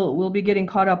 we'll be getting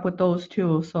caught up with those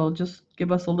too. So just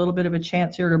give us a little bit of a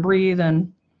chance here to breathe,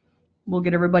 and we'll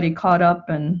get everybody caught up,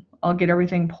 and I'll get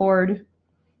everything poured.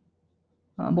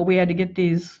 But we had to get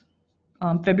these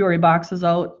February boxes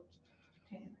out,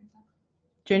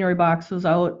 January boxes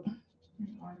out,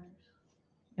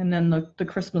 and then the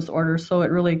Christmas order. So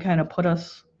it really kind of put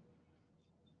us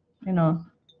in a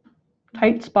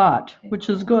tight spot, which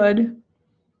is good.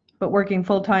 But working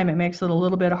full time, it makes it a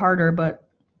little bit harder, but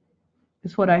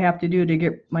it's what I have to do to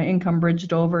get my income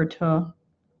bridged over to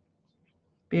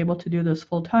be able to do this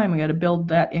full time. We got to build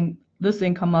this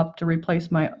income up to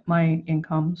replace my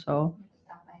income. So.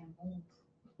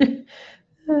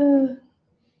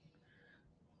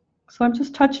 So I'm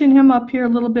just touching him up here a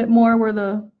little bit more where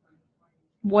the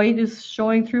white is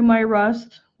showing through my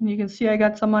rust. And you can see I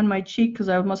got some on my cheek because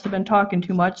I must have been talking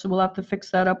too much, so we'll have to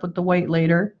fix that up with the white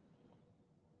later.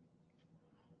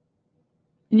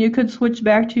 And you could switch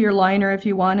back to your liner if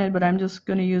you wanted, but I'm just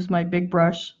going to use my big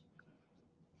brush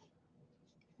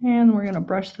And we're going to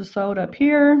brush this out up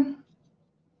here.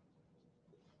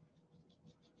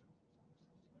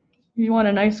 You want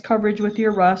a nice coverage with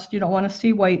your rust. You don't want to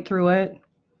see white through it,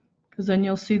 because then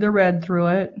you'll see the red through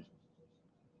it.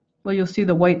 Well, you'll see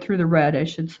the white through the red, I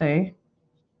should say.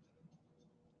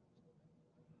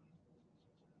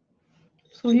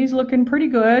 So he's looking pretty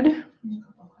good.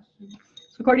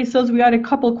 So Courtney says we got a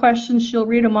couple questions. She'll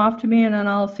read them off to me, and then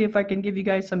I'll see if I can give you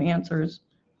guys some answers.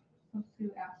 So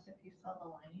Sue asked if you sell the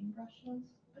lining brushes,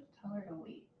 but tell her to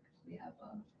wait. We have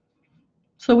a...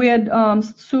 So we had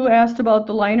Sue asked about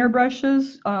the liner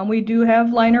brushes. We do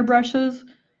have liner brushes,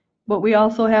 but we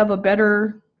also have a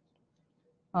better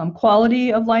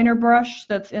quality of liner brush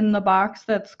that's in the box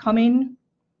that's coming.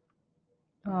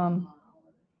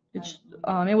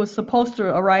 It was supposed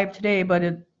to arrive today, but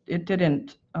it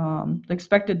didn't. The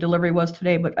expected delivery was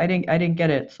today, but I didn't get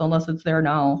it. So unless it's there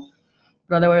now,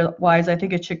 but otherwise I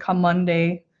think it should come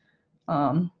Monday.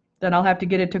 Then I'll have to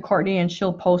get it to Courtney and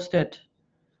she'll post it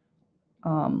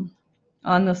on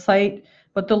the site.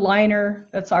 But the liner,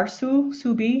 that's our Sue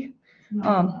B.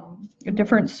 A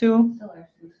different Sue. Still our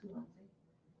Sue.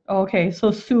 Okay,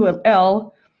 so Sue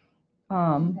L.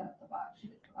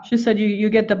 She said you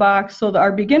get the box. So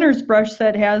our beginner's brush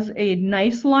set has a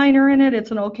nice liner in it.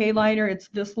 It's an okay liner. It's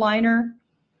this liner.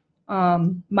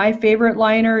 My favorite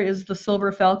liner is the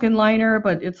Silver Falcon liner,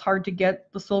 but it's hard to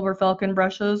get the Silver Falcon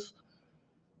brushes.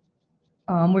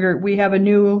 We have a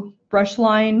new brush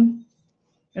line,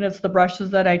 and it's the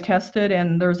brushes that I tested,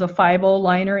 and there's a 5.0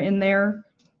 liner in there,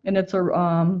 and it's a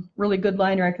really good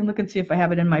liner. I can look and see if I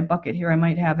have it in my bucket here. I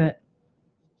might have it.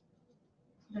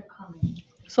 They're coming.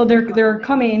 So they're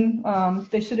coming.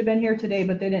 They should have been here today,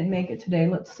 but they didn't make it today.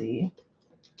 Let's see.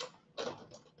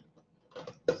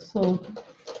 So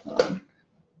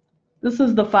this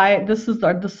is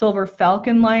the Silver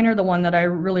Falcon liner, the one that I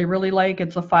really like.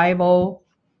 It's a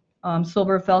 5.0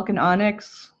 Silver Falcon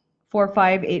Onyx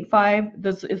 4585.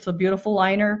 It's a beautiful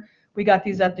liner. We got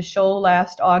these at the show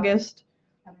last August.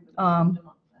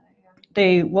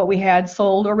 What we had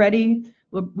sold already.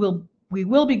 We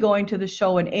will be going to the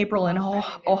show in April in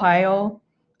Ohio,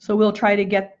 so we'll try to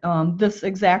get this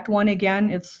exact one again.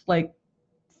 It's like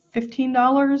 $15. The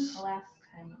last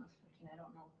time it was 15. I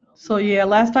don't know. So yeah,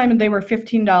 last time they were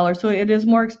 $15. So it is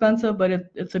more expensive, but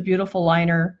it's a beautiful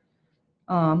liner.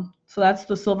 So that's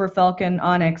the Silver Falcon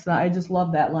Onyx. I just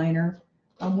love that liner.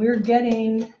 We're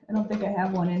getting, I don't think I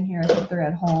have one in here. I think they're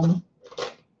at home.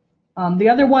 The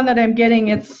other one that I'm getting,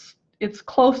 it's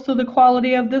close to the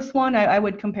quality of this one. I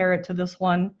would compare it to this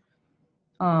one.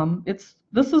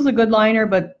 This is a good liner,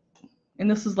 and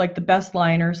this is like the best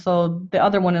liner. So the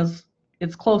other one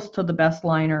it's close to the best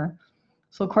liner.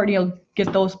 So Courtney will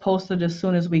get those posted as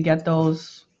soon as we get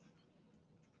those.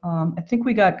 I think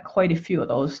we got quite a few of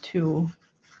those too.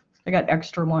 I got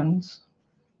extra ones.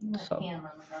 So.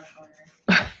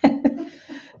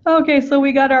 Okay, so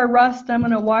we got our rust. I'm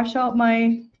going to wash out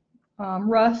my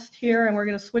rust here, and we're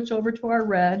going to switch over to our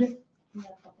red.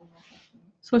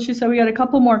 So she said we got a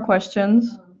couple more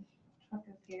questions. How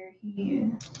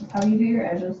do you do your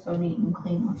edges so neat and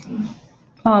clean looking?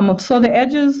 So the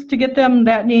edges, to get them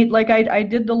that neat, like I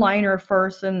did the liner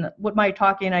first, and with my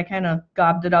talking, I kind of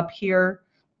gobbed it up here,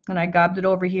 and I gobbed it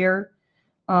over here.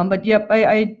 But yep,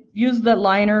 I used the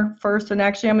liner first, and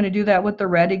actually I'm going to do that with the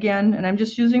red again, and I'm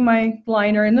just using my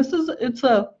liner, and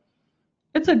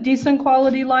it's a decent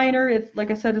quality liner. It's like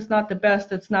I said, it's not the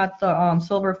best. It's not the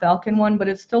Silver Falcon one, but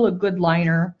it's still a good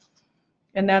liner.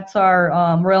 And that's our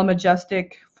Royal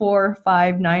Majestic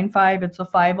 4595. It's a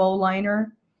 5.0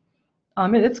 liner.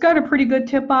 It's got a pretty good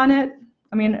tip on it.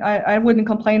 I mean, I wouldn't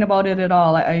complain about it at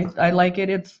all. I like it.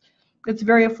 It's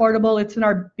very affordable. It's in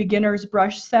our beginner's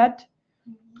brush set.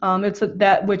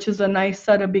 Which is a nice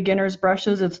set of beginner's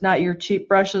brushes. It's not your cheap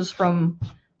brushes from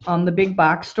the big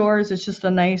box stores. It's just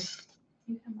a nice.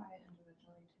 You can buy it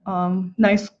individually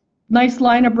too. Nice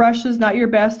line of brushes, not your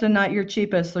best and not your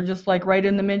cheapest. They're just like right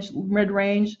in the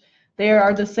mid-range. They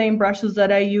are the same brushes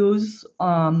that I use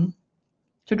to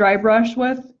dry brush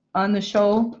with on the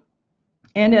show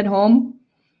and at home.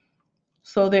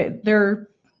 So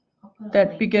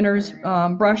that beginner's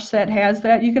brush set has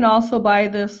that. You can also buy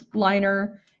this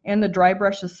liner and the dry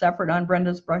brushes separate on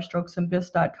Brenda's Brushstrokes and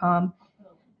Bisque.com.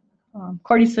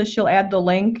 Courtney says she'll add the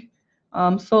link.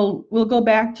 So we'll go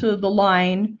back to the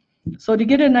line. So to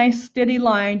get a nice steady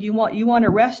line, you want to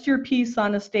rest your piece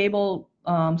on a stable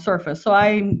surface. So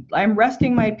I'm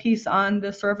resting my piece on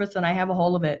this surface, and I have a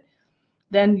hold of it.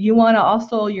 Then you want to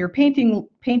also, your painting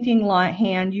line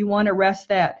hand, you want to rest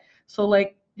that. So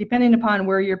like depending upon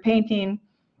where you're painting,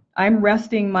 I'm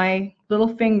resting my little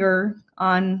finger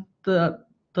on the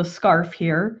scarf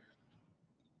here.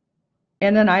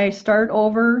 And then I start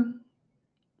over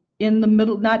in the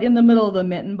middle, not in the middle of the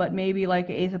mitten, but maybe like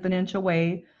 1/8 of an inch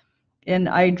away. And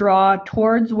I draw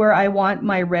towards where I want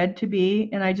my red to be,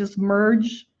 and I just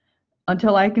merge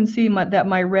until I can see that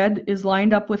my red is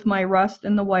lined up with my rust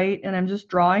and the white, and I'm just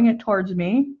drawing it towards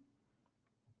me.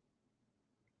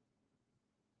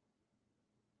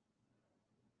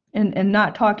 And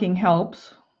not talking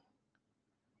helps.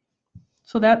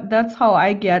 So that's how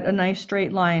I get a nice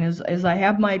straight line, is I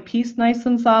have my piece nice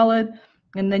and solid,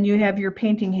 and then you have your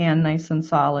painting hand nice and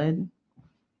solid.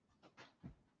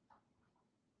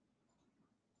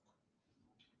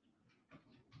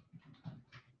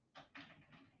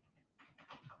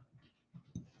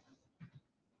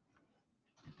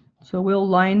 So we'll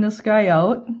line this guy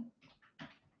out.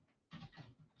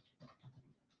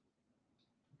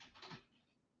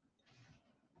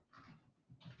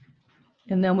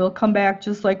 And then we'll come back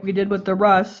just like we did with the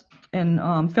rust and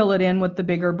fill it in with the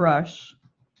bigger brush.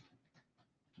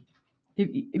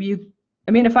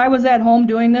 If I was at home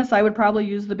doing this, I would probably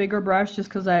use the bigger brush just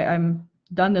because I'm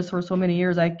done this for so many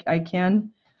years. I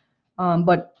can.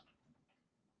 But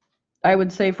I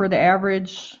would say for the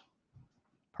average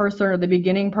person or the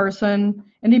beginning person,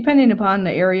 and depending upon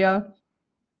the area,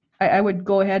 I would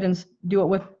go ahead and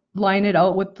do it line it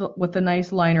out with a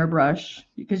nice liner brush,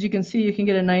 because you can see you can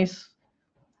get a nice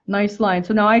line.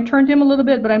 So now I turned him a little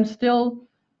bit, but I'm still,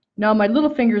 now my little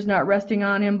finger's not resting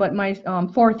on him, but my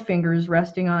fourth finger is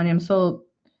resting on him. So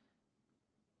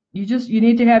you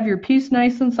need to have your piece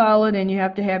nice and solid, and you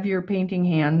have to have your painting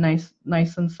hand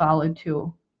nice and solid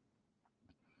too.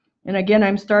 And again,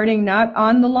 I'm starting not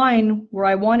on the line where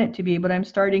I want it to be, but I'm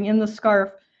starting in the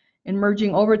scarf and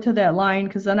merging over to that line,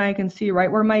 because then I can see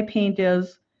right where my paint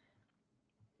is,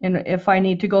 and if I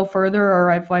need to go further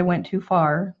or if I went too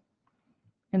far.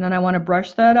 And then I want to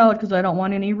brush that out because I don't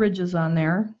want any ridges on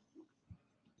there.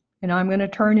 And now I'm going to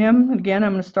turn him. Again,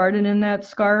 I'm going to start it in that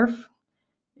scarf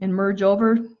and merge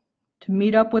over to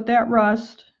meet up with that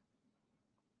rust.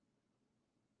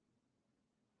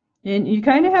 And you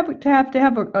kind of have to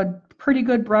have a pretty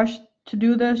good brush to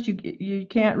do this. You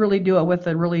can't really do it with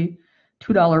a really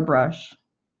 $2 brush.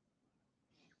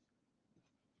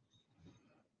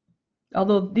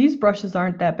 Although these brushes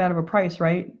aren't that bad of a price,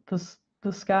 right? This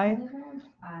guy?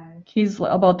 He's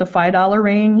about the $5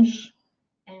 range.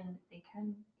 And they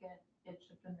can get it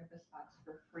shipped in their Bisque box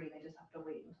for free. They just have to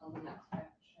wait until the next batch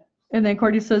ships. And then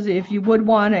Courtney says if you would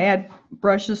want to add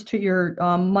brushes to your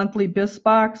monthly Bisque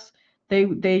box,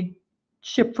 they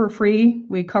ship for free.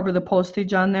 We cover the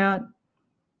postage on that.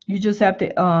 You just have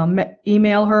to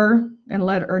email her and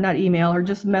not email her,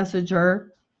 just message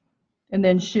her, and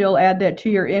then she'll add that to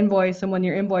your invoice. And when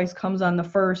your invoice comes on the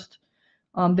 1st,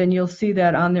 then you'll see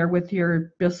that on there with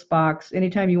your Bisque box.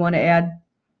 Anytime you want to add,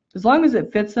 as long as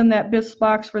it fits in that Bisque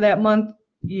box for that month,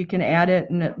 you can add it,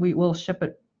 and we will ship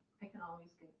it. I can always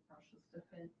get brushes to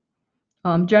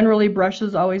fit. Generally,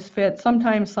 brushes always fit.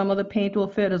 Sometimes some of the paint will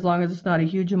fit as long as it's not a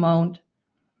huge amount.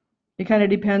 It kind of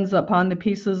depends upon the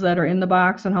pieces that are in the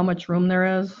box and how much room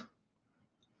there is.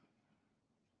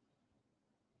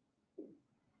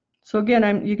 So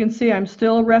again, you can see I'm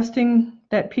still resting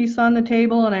that piece on the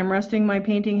table, and I'm resting my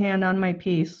painting hand on my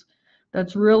piece.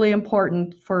 That's really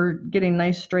important for getting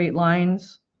nice straight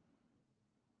lines.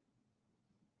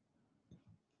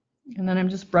 And then I'm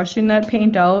just brushing that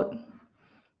paint out.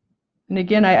 And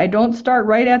again, I don't start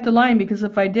right at the line, because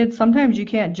if I did, sometimes you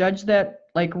can't judge that,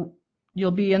 like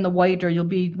you'll be in the white or you'll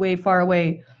be way far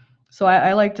away. So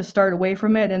I like to start away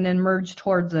from it and then merge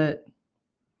towards it.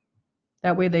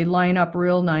 That way they line up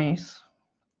real nice.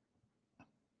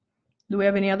 Do we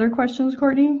have any other questions,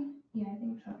 Courtney? Yeah, I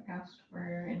think Chuck asked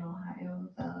where in Ohio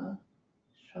the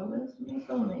show is in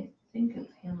April, and I think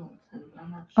it's Hamilton, but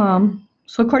I'm not sure.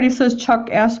 So Courtney says Chuck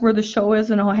asked where the show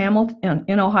is in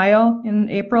Ohio in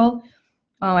April.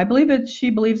 I believe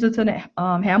she believes it's in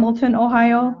Hamilton,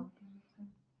 Ohio,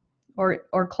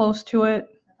 or close to it.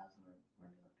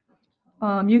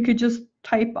 You could just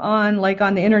type on, like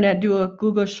on the internet, do a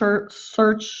Google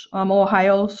search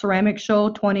Ohio Ceramic Show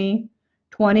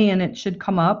 2020, and it should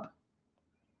come up.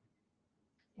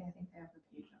 Yeah, I think they have the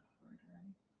page up for it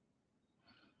already.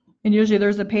 And usually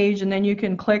there's a page, and then you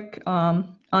can click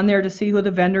on there to see who the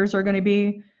vendors are going to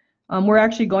be. We're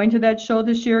actually going to that show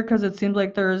this year because it seems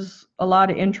like there's a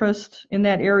lot of interest in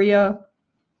that area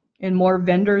and more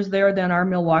vendors there than our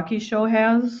Milwaukee show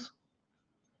has.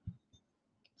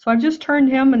 So I've just turned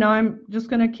him, and now I'm just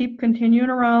going to keep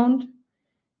continuing around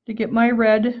to get my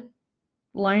red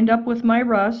lined up with my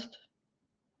rust.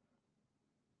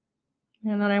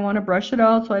 And then I want to brush it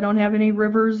out so I don't have any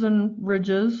rivers and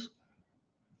ridges.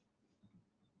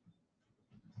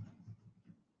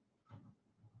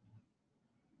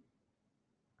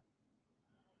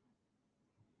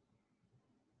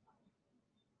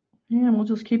 we'll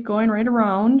just keep going right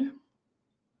around.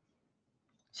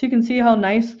 So you can see how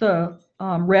nice the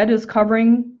red is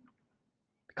covering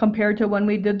compared to when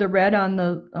we did the red on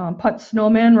the Putz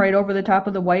Snowman right over the top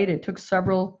of the white. It took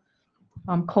several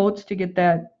coats to get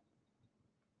that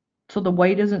so the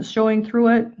white isn't showing through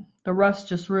it. The rust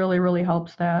just really, really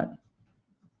helps that.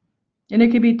 And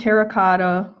it could be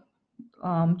terracotta,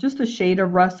 just a shade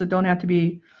of rust. It don't have to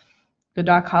be the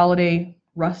Doc Holliday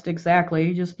rust exactly.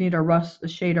 You just need a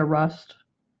shade of rust.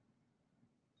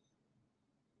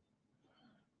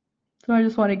 So I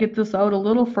just want to get this out a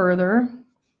little further.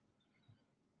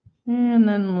 And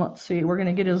then let's see, we're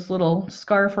going to get his little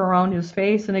scarf around his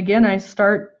face. And again, I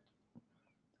start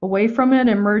away from it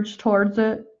and merge towards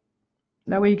it.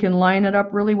 That way you can line it up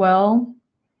really well.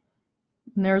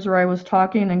 And there's where I was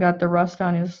talking and got the rust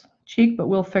on his cheek, but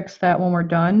we'll fix that when we're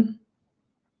done.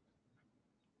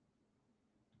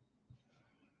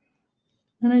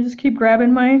 And I just keep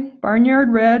grabbing my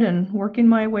Barnyard red and working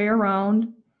my way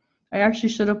around. I actually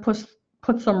should have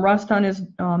put some rust on his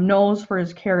nose for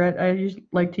his carrot. I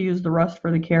like to use the rust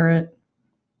for the carrot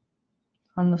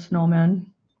on the snowman.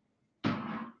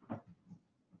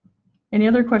 Any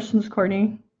other questions,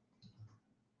 Courtney?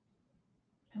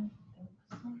 I don't think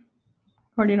so.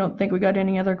 Courtney, don't think we got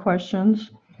any other questions?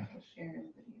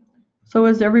 So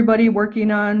is everybody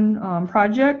working on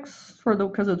projects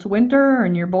because it's winter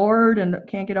and you're bored and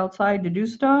can't get outside to do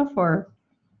stuff, or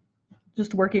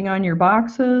just working on your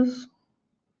boxes?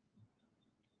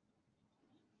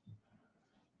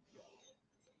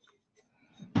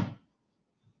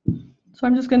 So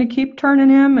I'm just going to keep turning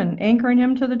him and anchoring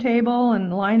him to the table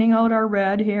and lining out our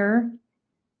red here.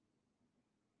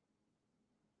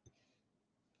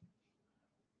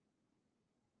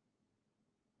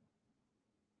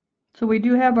 So we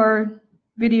do have our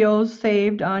videos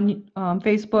saved on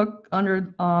Facebook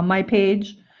under my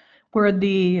page where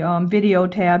the video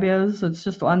tab is. It's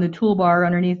just on the toolbar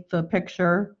underneath the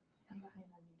picture.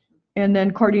 And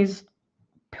then Courtney's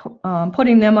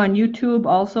putting them on YouTube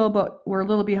also, but we're a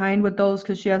little behind with those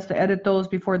because she has to edit those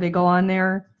before they go on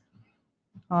there.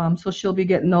 So she'll be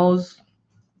getting those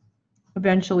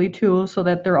eventually too, so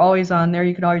that they're always on there.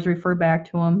 You can always refer back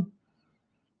to them.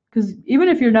 Because even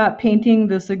if you're not painting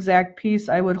this exact piece,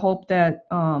 I would hope that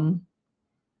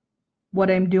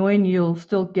what I'm doing, you'll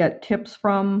still get tips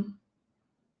from,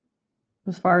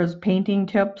 as far as painting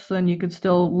tips, and you could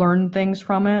still learn things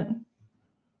from it.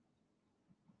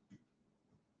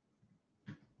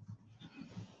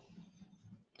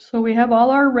 So we have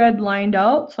all our red lined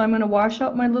out, so I'm going to wash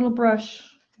out my little brush,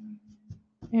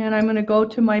 and I'm going to go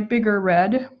to my bigger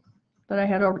red that I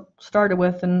had started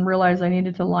with and realized I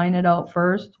needed to line it out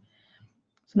first.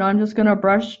 So now I'm just going to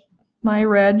brush my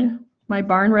red, my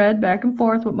barn red, back and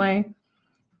forth with my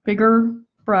bigger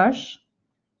brush.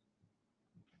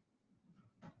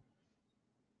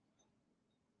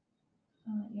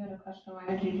 You had a question,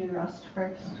 why did you do rust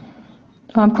first?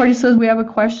 Courtney says we have a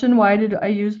question, why did I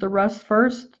use the rust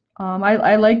first?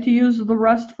 I like to use the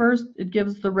rust first. It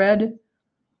gives the red,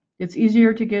 it's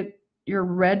easier to get your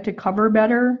red to cover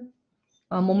better.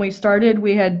 When we started,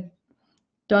 we had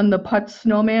done the Putz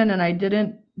Snowman and I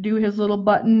didn't do his little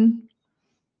button,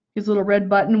 his little red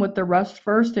button with the rust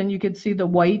first, and you could see the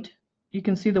white. You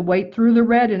can see the white through the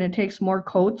red, and it takes more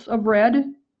coats of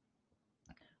red.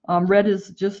 Red is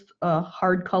just a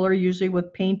hard color usually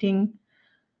with painting,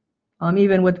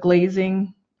 even with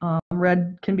glazing.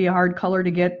 Red can be a hard color to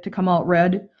get to come out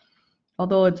red,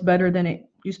 although it's better than it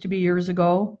used to be years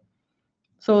ago.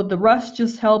 So the rust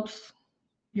just helps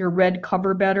your red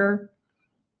cover better.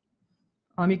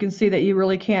 You can see that you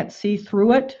really can't see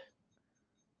through it.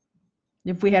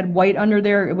 If we had white under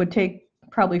there, it would take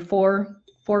probably four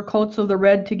coats of the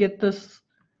red to get this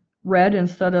red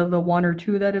instead of the 1 or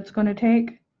 2 that it's going to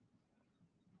take.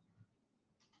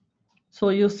 So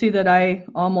you'll see that I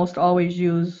almost always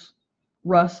use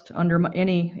rust under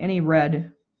any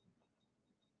red.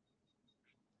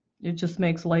 It just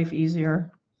makes life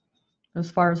easier as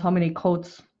far as how many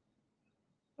coats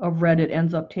of red it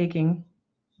ends up taking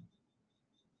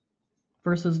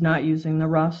versus not using the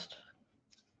rust.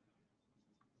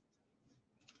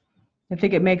 I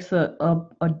think it makes a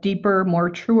deeper, more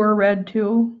truer red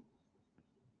too.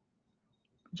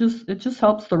 It just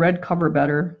helps the red cover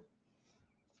better.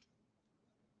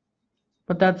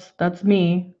 But that's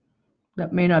me.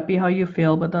 That may not be how you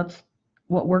feel, but that's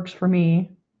what works for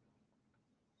me.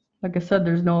 Like I said,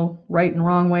 there's no right and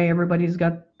wrong way. Everybody's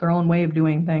got their own way of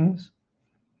doing things.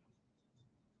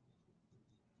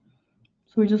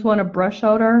 So we just want to brush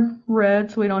out our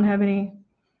red so we don't have any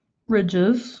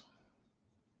ridges.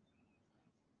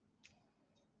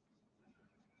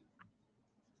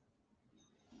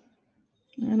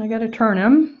 And I got to turn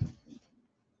him.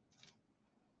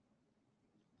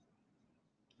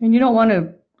 And you don't want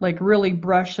to like really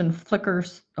brush and flicker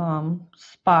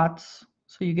spots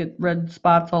so you get red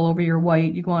spots all over your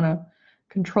white. You want to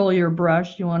control your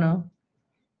brush. You want to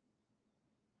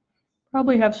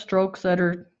probably have strokes that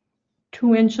are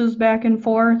 2 inches back and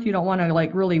forth. You don't want to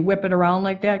like really whip it around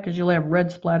like that because you'll have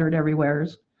red splattered everywhere.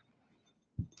 So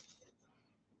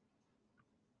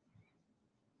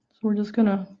we're just going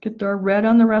to get our red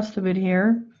on the rest of it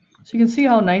here. So you can see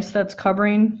how nice that's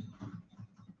covering.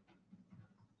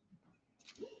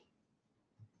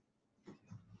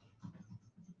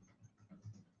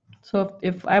 So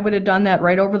if I would have done that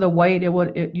right over the white,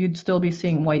 you'd still be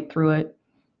seeing white through it.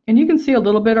 And you can see a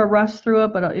little bit of rust through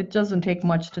it, but it doesn't take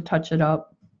much to touch it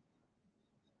up.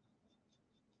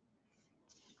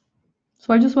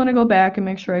 So I just want to go back and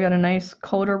make sure I got a nice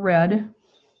coat of red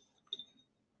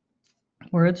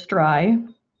where it's dry.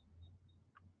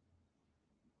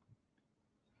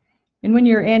 And when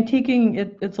you're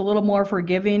antiquing, it's a little more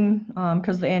forgiving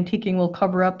because the antiquing will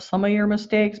cover up some of your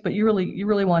mistakes, but you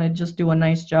really want to just do a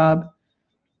nice job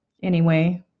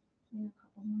anyway.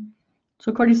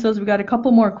 So Cordy says we got a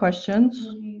couple more questions.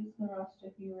 Would you use the rust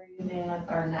if you were using a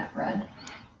garnet red?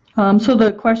 So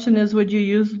the question is, would you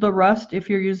use the rust if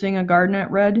you're using a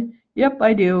garnet red? Yep,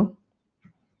 I do.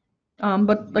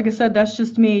 But like I said, that's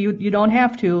just me. You don't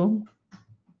have to.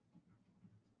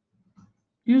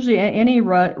 Usually any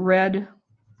red,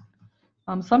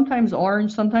 sometimes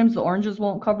orange, sometimes the oranges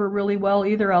won't cover really well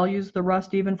either. I'll use the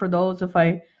rust even for those. If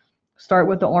I start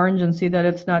with the orange and see that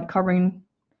it's not covering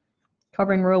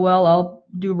real well, I'll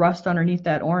do rust underneath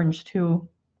that orange too.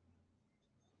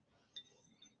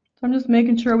 So I'm just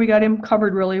making sure we got him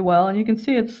covered really well, and you can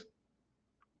see it's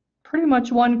pretty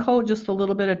much one coat, just a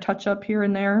little bit of touch up here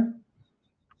and there.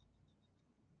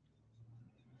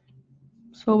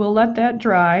 So we'll let that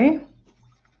dry.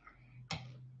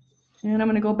 And I'm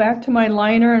going to go back to my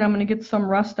liner and I'm going to get some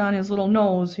rust on his little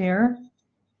nose here.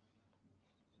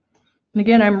 And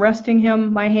again, I'm resting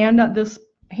him, my hand, this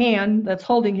hand that's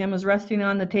holding him is resting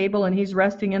on the table and he's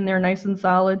resting in there nice and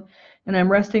solid. And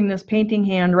I'm resting this painting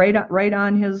hand right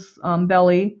on his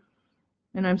belly.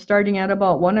 And I'm starting at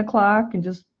about 1 o'clock and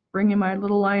just bringing my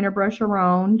little liner brush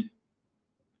around.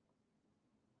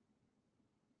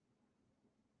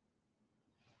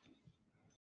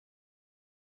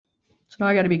 So now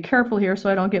I got to be careful here so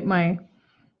I don't get my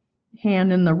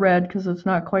hand in the red because it's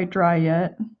not quite dry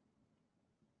yet.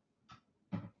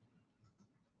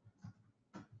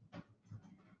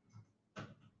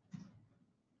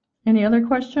 Any other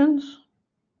questions?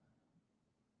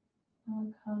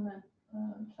 Comment.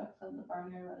 Chuck said the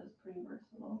Barnyard red is pretty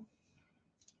versatile.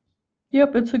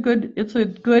 Yep, it's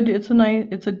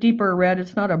a deeper red.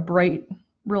 It's not a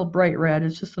real bright red.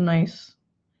 It's just a nice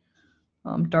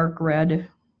dark red.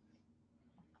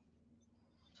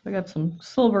 So I got some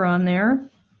silver on there.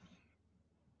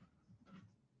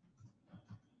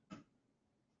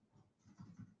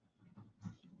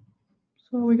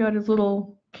 So we got his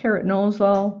little carrot nose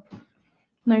all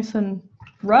nice and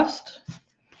rust.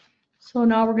 So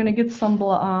now we're going to get some,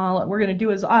 we're going to do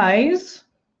his eyes.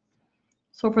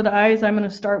 So for the eyes, I'm going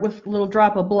to start with a little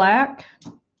drop of black.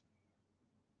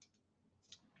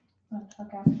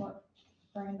 Chuck asked what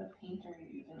brand of paint are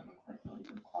you using? It looks like really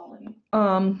good quality.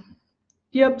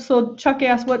 Yep, so Chuck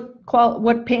asked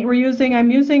what paint we're using. I'm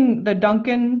using the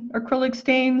Duncan acrylic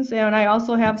stains, and I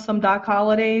also have some Doc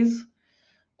Hollidays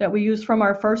that we used from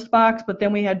our first box, but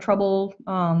then we had trouble.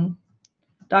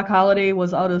 Doc Holliday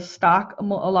was out of stock a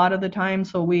lot of the time,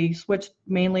 so we switched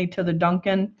mainly to the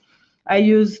Duncan. I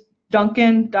use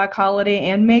Duncan, Doc Holliday,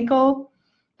 and Mako.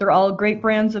 They're all great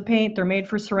brands of paint. They're made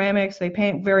for ceramics. They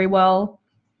paint very well.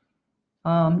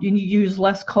 You use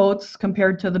less coats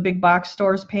compared to the big box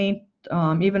stores paint.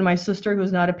 Even my sister,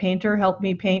 who's not a painter, helped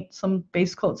me paint some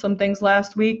base coat some things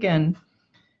last week, and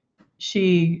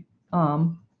she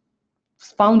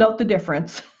found out the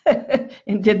difference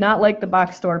and did not like the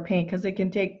box store paint because it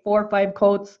can take 4 or 5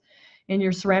 coats, and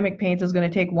your ceramic paint is going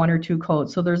to take 1 or 2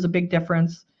 coats. So there's a big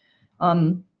difference.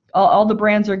 All the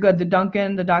brands are good. The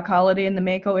Duncan, the Doc Holliday, and the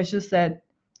Mako. It's just that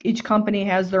each company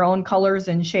has their own colors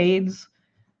and shades.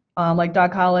 Like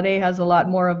Doc Holliday has a lot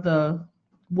more of the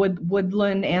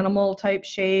woodland animal type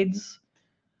shades.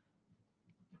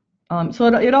 So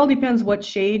it all depends what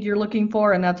shade you're looking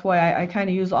for, and that's why I kind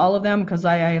of use all of them, because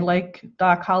I like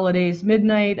Doc Holliday's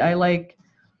Midnight. I like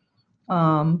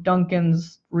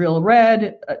Duncan's Real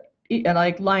Red. I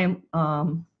like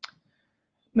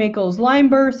Mako's Lime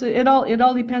Burst. It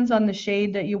all depends on the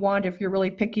shade that you want if you're really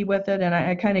picky with it, and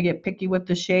I kind of get picky with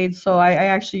the shades, so I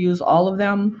actually use all of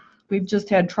them. We've just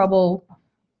had trouble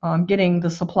getting the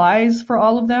supplies for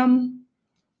all of them.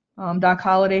 Doc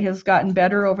Holliday has gotten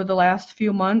better over the last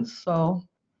few months, so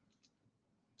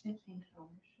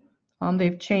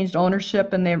they've changed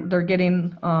ownership and they're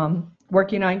getting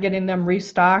working on getting them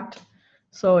restocked.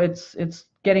 So it's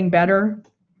getting better.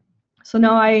 So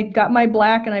now I got my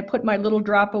black and I put my little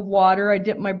drop of water. I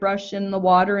dipped my brush in the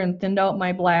water and thinned out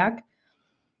my black.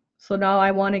 So now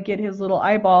I want to get his little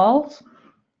eyeballs.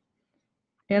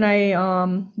 And I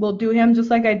will do him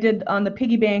just like I did on the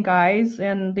piggy bank eyes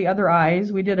and the other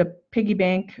eyes. We did a piggy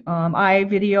bank eye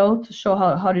video to show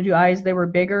how to do eyes. They were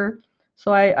bigger.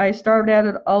 So I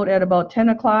started out at about 10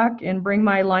 o'clock and bring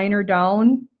my liner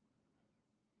down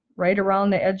right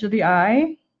around the edge of the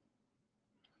eye.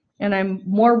 And I'm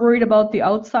more worried about the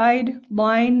outside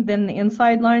line than the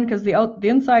inside line, because the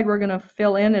inside we're going to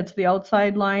fill in. It's the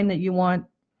outside line that you want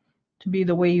to be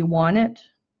the way you want it.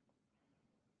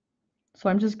 So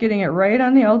I'm just getting it right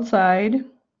on the outside.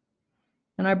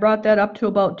 And I brought that up to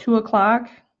about 2 o'clock.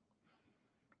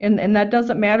 And that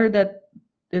doesn't matter that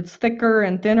it's thicker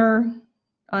and thinner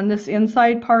on this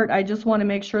inside part. I just want to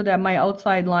make sure that my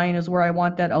outside line is where I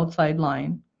want that outside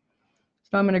line.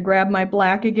 So I'm going to grab my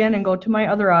black again and go to my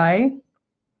other eye.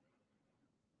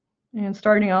 And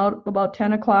starting out about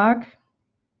 10 o'clock,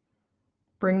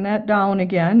 bring that down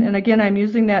again. And again, I'm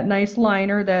using that nice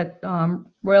liner, that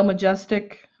Royal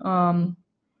Majestic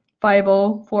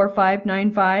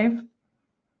 504595.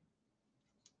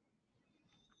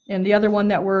 And the other one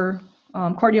that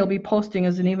Courtney will be posting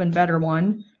is an even better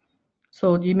one.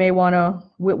 So you may want to,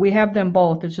 we have them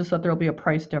both. It's just that there'll be a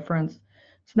price difference.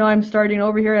 So now I'm starting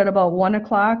over here at about 1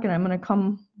 o'clock and I'm going to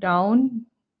come down,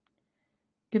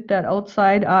 get that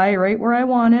outside eye right where I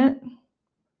want it.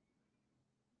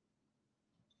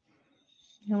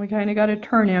 And we kind of got to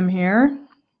turn him here. And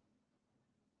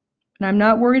I'm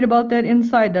not worried about that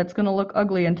inside. That's going to look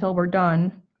ugly until we're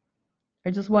done.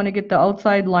 I just want to get the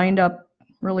outside lined up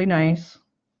really nice.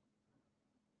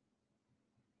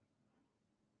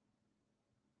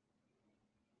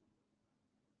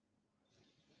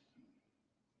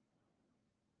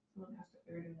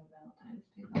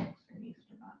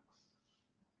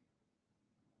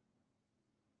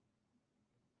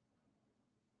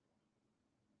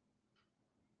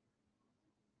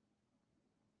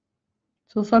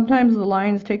 So sometimes the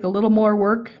lines take a little more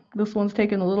work. This one's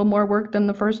taking a little more work than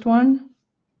the first one.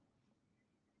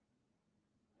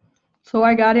 So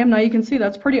I got him. Now you can see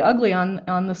that's pretty ugly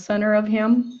on the center of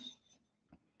him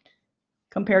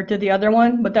compared to the other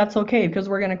one, but that's okay because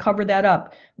we're going to cover that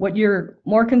up. What you're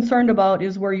more concerned about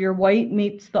is where your white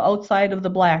meets the outside of the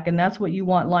black, and that's what you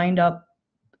want lined up,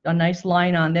 a nice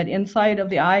line on that inside of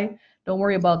the eye. Don't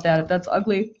worry about that. If that's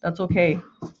ugly, that's okay.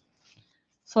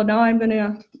 So now I'm going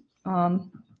to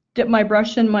dip my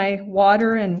brush in my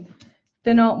water and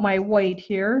thin out my white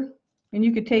here. And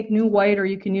you could take new white or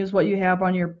you can use what you have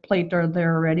on your plate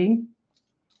there already.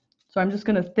 So I'm just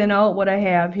going to thin out what I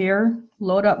have here,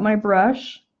 load up my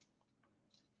brush.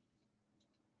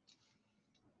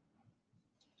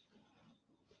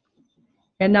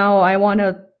 And now I want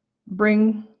to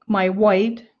bring my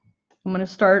white. I'm going to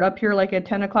start up here like at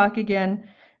 10 o'clock again,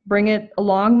 bring it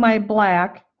along my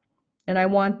black. And I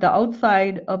want the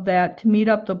outside of that to meet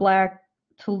up the black,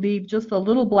 to leave just a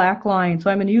little black line. So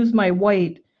I'm going to use my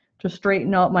white to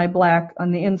straighten out my black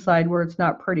on the inside where it's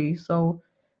not pretty. So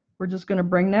we're just going to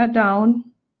bring that down.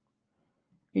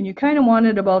 And you kind of want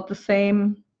it about the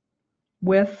same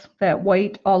width, that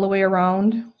white all the way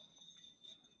around.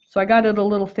 So I got it a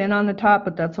little thin on the top,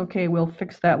 but that's okay. We'll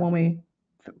fix that when we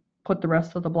put the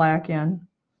rest of the black in.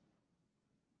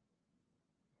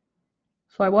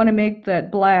 So I want to make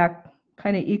that black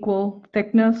kind of equal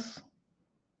thickness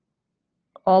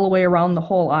all the way around the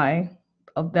whole eye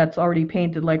that's already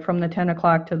painted, like from the 10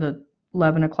 o'clock to the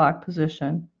 11 o'clock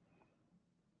position.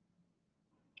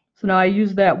 So now I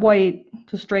use that white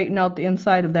to straighten out the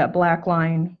inside of that black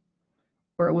line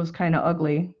where it was kind of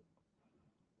ugly.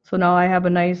 So now I have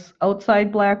a nice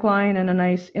outside black line and a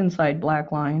nice inside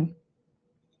black line.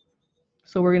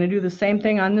 So we're going to do the same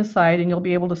thing on this side, and you'll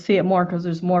be able to see it more because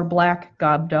there's more black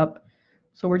gobbed up.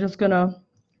 So we're just going to,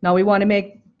 now we want to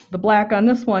make the black on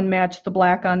this one match the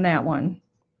black on that one.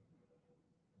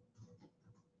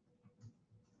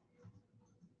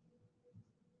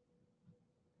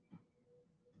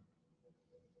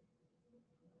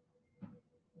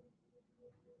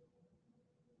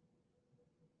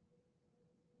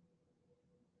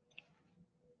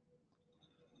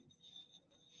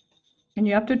 And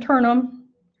you have to turn them,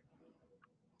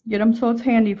 get them so it's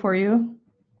handy for you.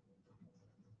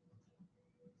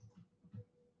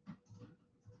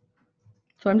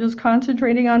 So I'm just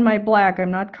concentrating on my black.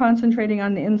 I'm not concentrating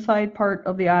on the inside part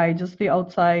of the eye, just the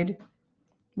outside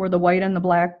where the white and the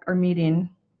black are meeting.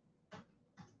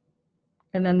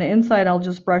 And then the inside, I'll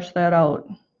just brush that out.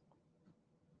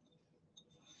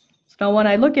 So now when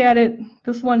I look at it,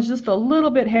 this one's just a little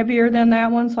bit heavier than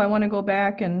that one, so I want to go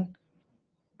back and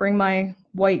bring my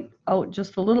white out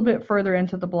just a little bit further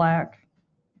into the black.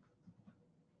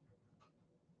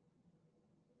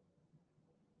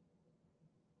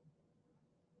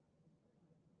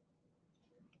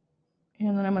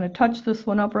 And then I'm going to touch this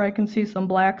one up where I can see some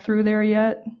black through there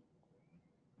yet.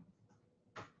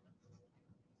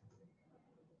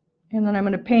 And then I'm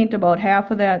going to paint about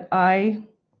half of that eye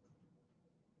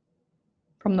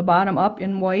from the bottom up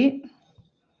in white.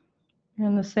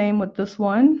 And the same with this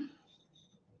one.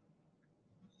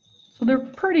 So they're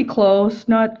pretty close,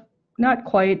 not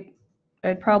quite.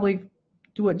 I'd probably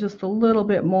do it just a little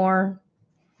bit more.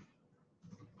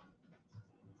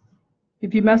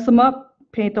 If you mess them up,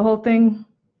 paint the whole thing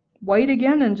white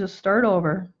again and just start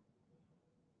over.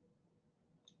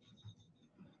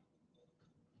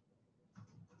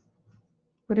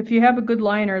 But if you have a good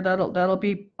liner, that'll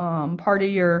be part of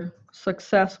your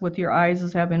success with your eyes,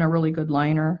 is having a really good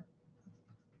liner.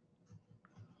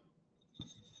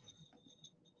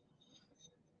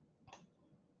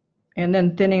 And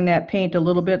then thinning that paint a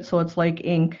little bit so it's like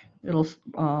ink. It'll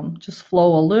just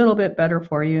flow a little bit better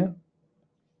for you.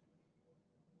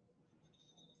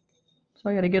 So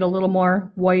I got to get a little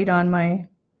more white on my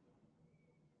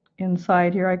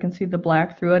inside here. I can see the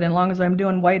black through it. And as long as I'm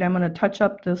doing white, I'm going to touch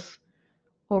up this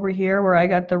over here where I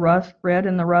got the red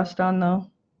and the rust on the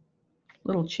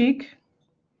little cheek.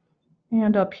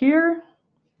 And up here.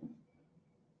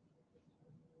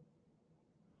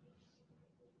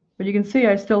 But you can see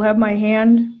I still have my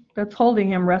hand that's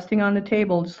holding him resting on the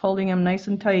table, just holding him nice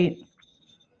and tight.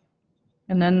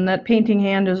 And then that painting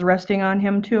hand is resting on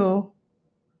him too.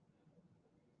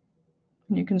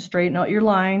 And you can straighten out your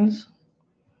lines.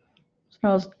 So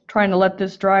I was trying to let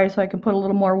this dry so I can put a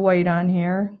little more white on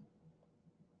here.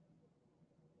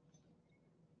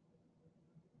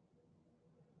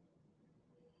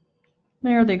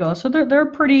 There they go. So they're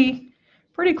pretty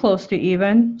close to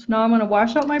even. So now I'm going to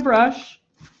wash out my brush.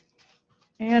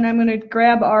 And I'm going to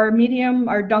grab our medium,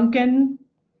 our Duncan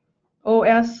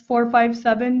OS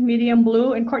 457 medium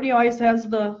blue. And Courtney always has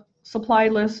the supply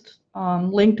list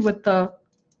linked with the...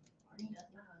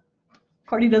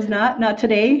 Courtney does not. Not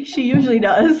today. She usually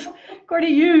does.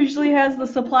 Courtney usually has the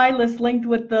supply list linked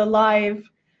with the live.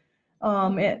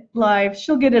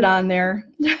 She'll get it on there.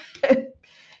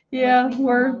 Yeah,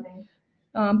 we're...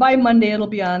 by Monday it'll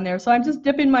be on there. So I'm just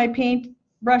dipping my paint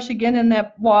brush again in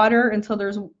that water until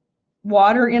there's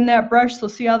water in that brush. So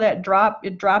see how that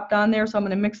it dropped on there. So I'm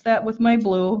going to mix that with my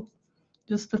blue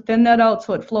just to thin that out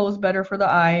so it flows better for the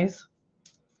eyes.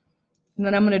 And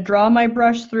then I'm going to draw my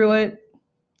brush through it,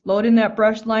 loading that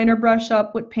liner brush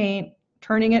up with paint,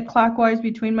 turning it clockwise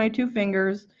between my two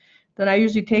fingers. Then I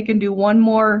usually take and do one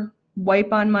more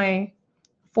wipe on my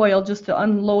foil just to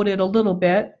unload it a little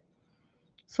bit.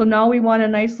 So now we want a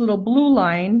nice little blue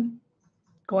line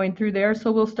going through there.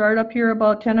 So we'll start up here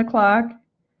about 10 o'clock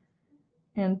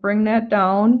and bring that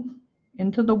down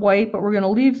into the white, but we're going to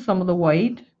leave some of the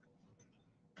white.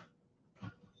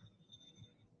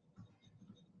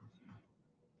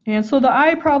 And so the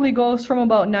eye probably goes from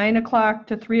about 9 o'clock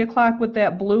to 3 o'clock with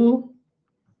that blue,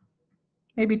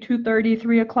 maybe 2:30,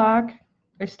 3 o'clock.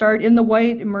 I start in the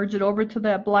white and merge it over to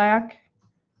that black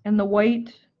and the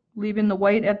white, leaving the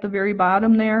white at the very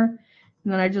bottom there.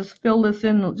 And then I just fill this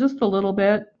in just a little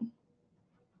bit.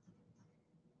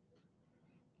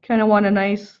 Kind of want a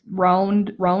nice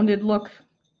rounded look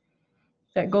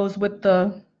that goes with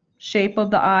the shape of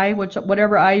the eye,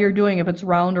 whatever eye you're doing, if it's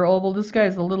round or oval. This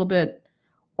guy's a little bit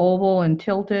oval and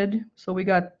tilted. So we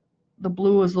got the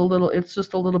blue is it's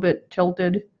just a little bit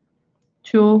tilted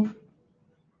too.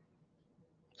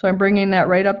 So I'm bringing that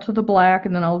right up to the black,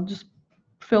 and then I'll just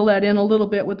fill that in a little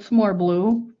bit with some more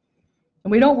blue.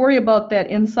 And we don't worry about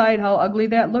that inside, how ugly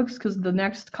that looks, because the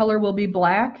next color will be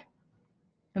black,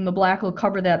 and the black will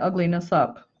cover that ugliness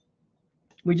up.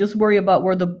 We just worry about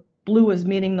where the blue is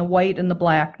meeting the white and the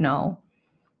black now.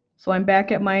 So I'm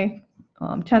back at my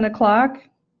 10 o'clock,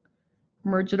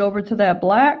 merge it over to that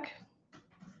black,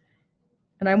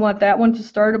 and I want that one to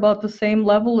start about the same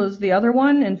level as the other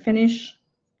one and finish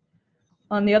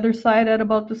on the other side at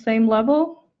about the same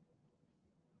level.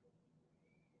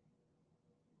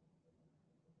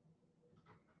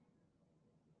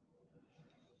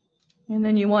 And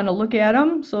then you want to look at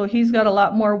him. So he's got a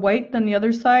lot more white than the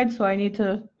other side, so I need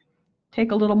to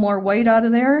take a little more white out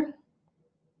of there.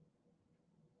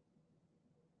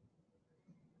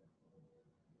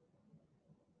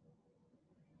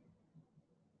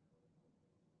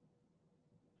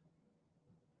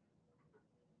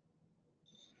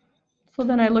 So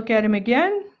then I look at him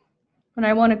again, and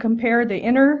I want to compare the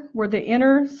inner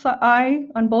eye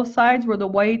on both sides, where the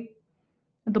white,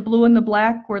 the blue and the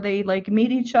black, where they like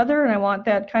meet each other, and I want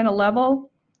that kind of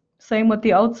level. Same with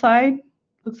the outside.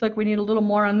 Looks like we need a little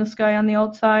more on this guy on the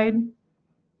outside.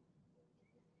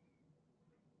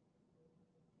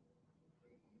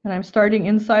 And I'm starting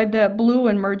inside that blue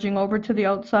and merging over to the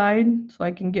outside so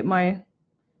I can get my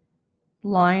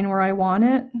line where I want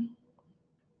it.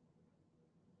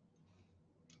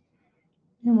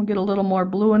 And we'll get a little more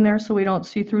blue in there so we don't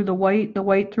see through the white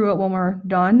through it when we're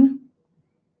done.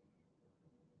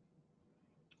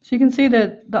 So you can see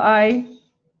that the eye,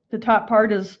 the top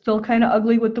part, is still kind of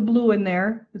ugly with the blue in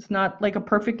there. It's not like a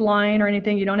perfect line or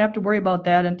anything. You don't have to worry about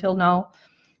that until now.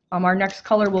 Our next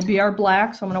color will be our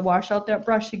black, so I'm going to wash out that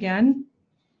brush again.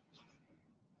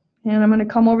 And I'm going to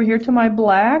come over here to my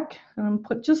black and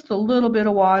put just a little bit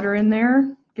of water in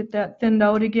there. Get that thinned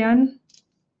out again.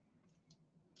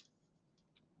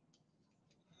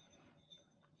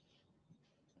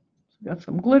 Got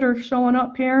some glitter showing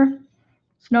up here.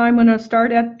 So now I'm going to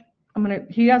start at,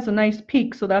 he has a nice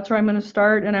peak, so that's where I'm going to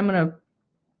start, and I'm going to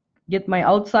get my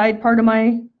outside part of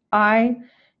my eye,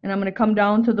 and I'm going to come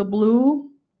down to the blue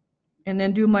and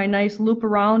then do my nice loop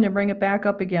around and bring it back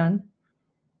up again.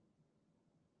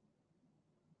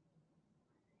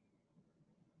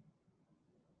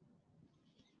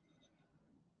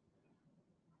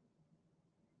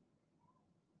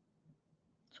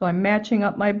 So I'm matching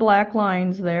up my black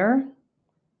lines there.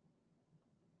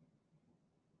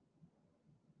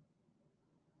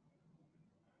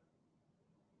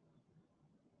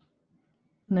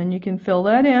 And then you can fill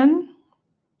that in.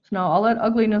 So now all that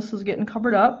ugliness is getting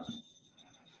covered up.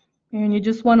 And you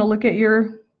just want to look at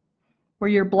where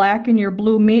your black and your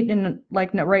blue meet, and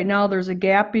like right now there's a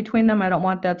gap between them. I don't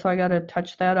want that, so I got to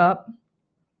touch that up.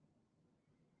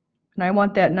 And I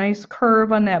want that nice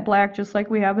curve on that black just like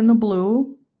we have in the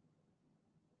blue,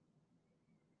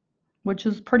 which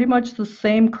is pretty much the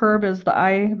same curve as the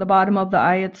eye, the bottom of the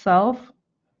eye itself.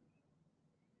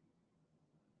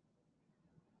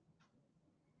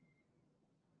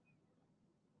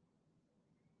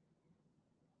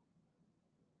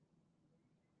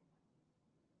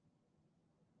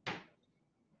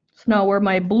 So now where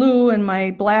my blue and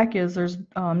my black is, there's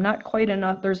not quite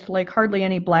enough. There's like hardly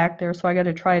any black there, so I got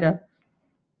to try to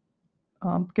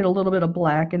get a little bit of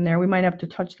black in there. We might have to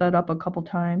touch that up a couple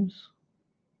times.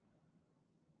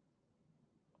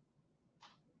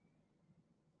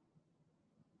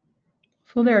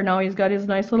 So there, now he's got his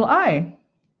nice little eye.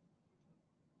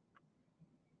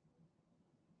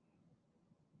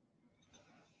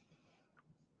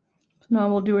 So now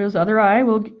we'll do his other eye.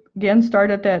 We'll again start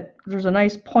at that. There's a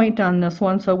nice point on this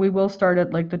one, so we will start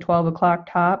at like the 12 o'clock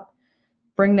top.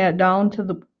 Bring that down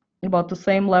to about the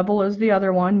same level as the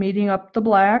other one, meeting up the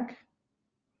black.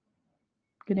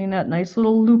 Getting that nice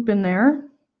little loop in there.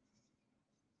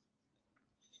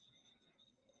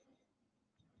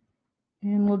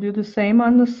 And we'll do the same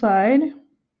on the side.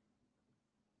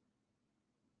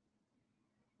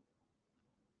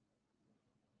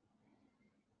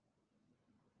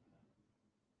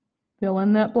 Fill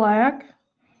in that black.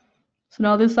 So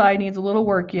now this eye needs a little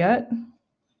work yet.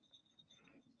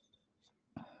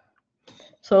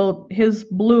 So his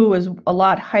blue is a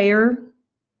lot higher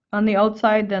on the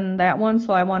outside than that one,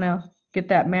 so I want to get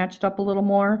that matched up a little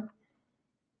more.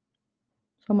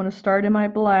 So I'm going to start in my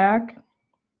black,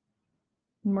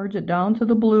 merge it down to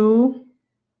the blue.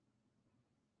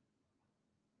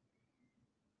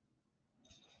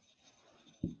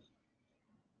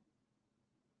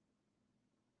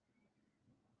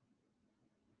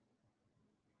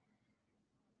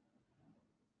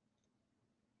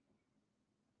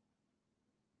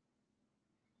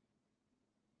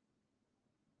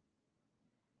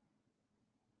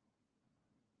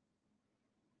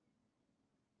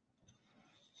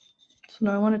 So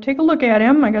now I want to take a look at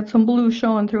him. I got some blue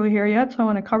showing through here yet, so I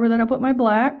want to cover that up with my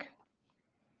black.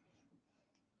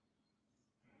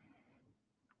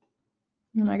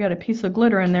 And I got a piece of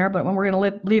glitter in there, but we're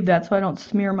going to leave that so I don't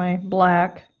smear my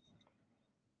black.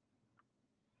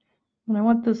 And I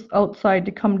want this outside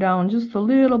to come down just a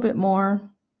little bit more.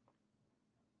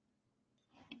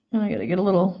 And I got to get a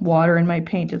little water in my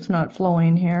paint. It's not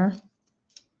flowing here.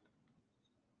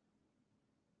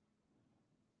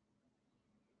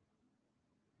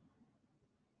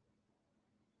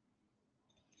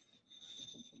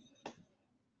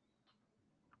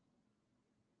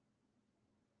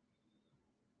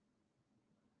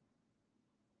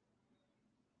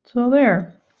 So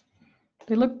there,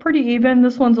 they look pretty even.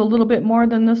 This one's a little bit more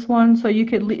than this one, so you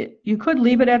could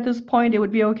leave it at this point. It would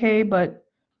be okay, but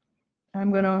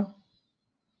I'm gonna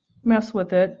mess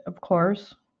with it, of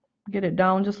course. Get it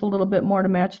down just a little bit more to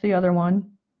match the other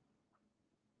one.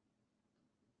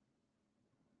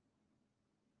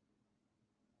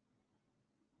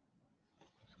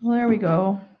 Well, there we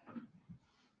go.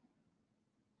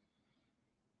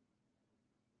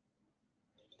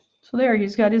 So there,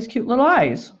 he's got his cute little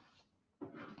eyes.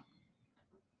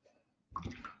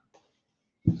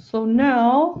 So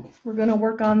now we're going to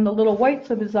work on the little whites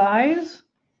of his eyes.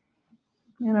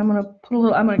 And I'm going to put a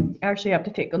little, I'm going to actually have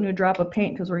to take a new drop of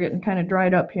paint because we're getting kind of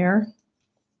dried up here.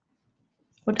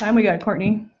 What time we got,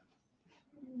 Courtney?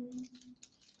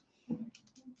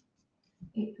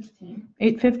 8:15.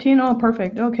 8:15? Oh,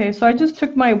 perfect. Okay, so I just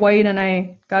took my white and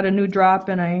I got a new drop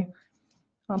and I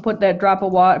put that drop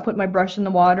of water, put my brush in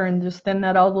the water and just thin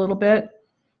that out a little bit.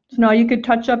 So now you could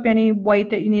touch up any white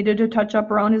that you needed to touch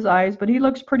up around his eyes, but he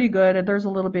looks pretty good. There's a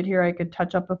little bit here I could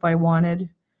touch up if I wanted,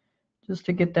 just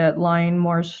to get that line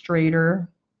more straighter.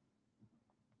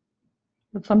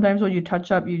 But sometimes when you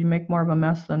touch up, you make more of a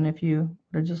mess than if you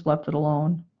would have just left it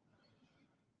alone.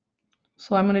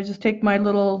 So I'm going to just take my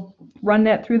little, run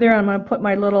that through there. I'm going to put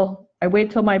my little, I wait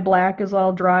till my black is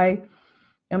all dry.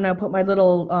 I'm going to put my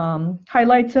little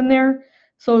highlights in there.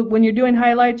 So when you're doing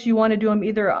highlights, you want to do them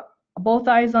either both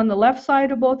eyes on the left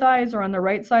side of both eyes or on the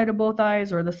right side of both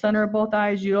eyes or the center of both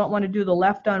eyes. You don't want to do the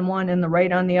left on one and the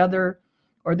right on the other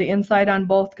or the inside on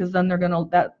both, because then they're going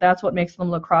to, that's what makes them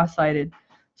look cross-sided.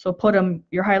 So put them,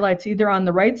 your highlights either on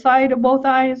the right side of both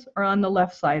eyes or on the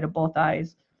left side of both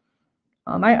eyes.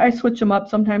 I switch them up.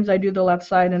 Sometimes I do the left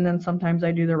side and then sometimes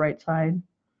I do the right side.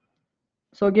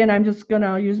 So again, I'm just going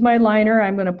to use my liner.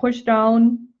 I'm going to push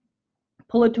down,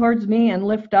 pull it towards me and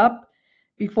lift up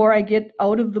before I get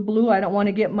out of the blue. I don't want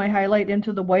to get my highlight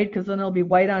into the white because then it'll be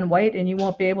white on white and you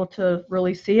won't be able to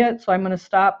really see it. So I'm going to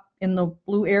stop in the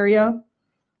blue area,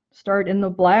 start in the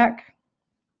black,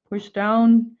 push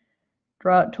down,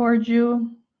 draw it towards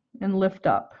you and lift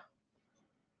up.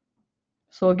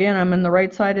 So again, I'm in the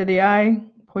right side of the eye,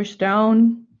 push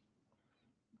down,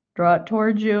 draw it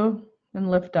towards you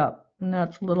and lift up. And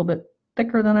that's a little bit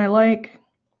thicker than I like.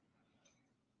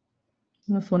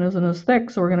 And this one isn't as thick,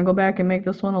 so we're going to go back and make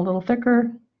this one a little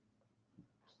thicker.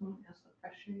 That's the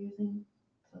brush you're using.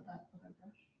 So that other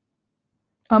brush.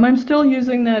 I'm still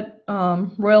using that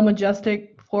Royal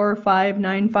Majestic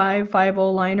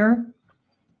 459550 liner.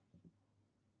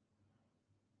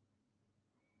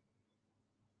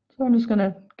 So I'm just going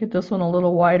to get this one a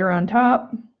little wider on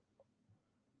top.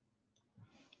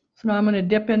 So now I'm going to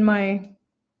dip in my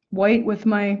white with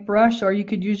my brush, or you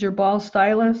could use your ball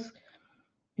stylus.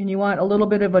 And you want a little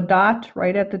bit of a dot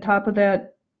right at the top of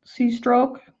that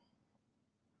C-stroke.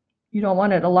 You don't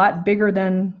want it a lot bigger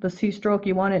than the C-stroke.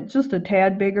 You want it just a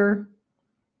tad bigger.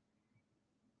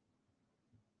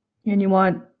 And you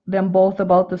want them both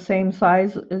about the same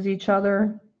size as each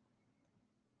other.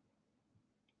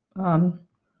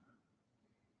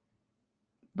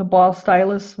 The ball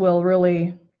stylus will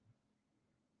really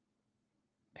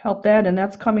help that, and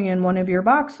that's coming in one of your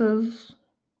boxes.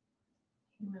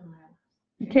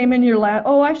 It came in your lab.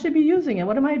 Oh, I should be using it.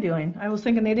 What am I doing? I was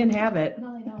thinking they didn't have it.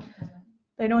 No, they don't have it.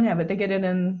 They don't have it. They get it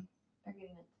in. They're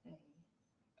getting it today.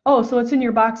 Oh, so it's in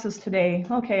your boxes today.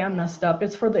 Okay, I'm messed up.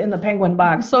 It's for in the penguin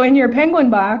box. So in your penguin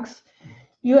box,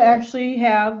 you actually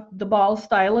have the ball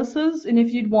styluses, and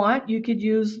if you'd want, you could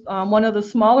use one of the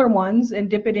smaller ones and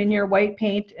dip it in your white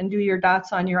paint and do your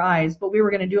dots on your eyes. But we were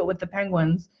going to do it with the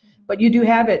penguins. But you do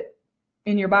have it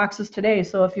in your boxes today.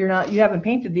 So if you haven't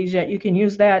painted these yet, you can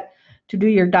use that to do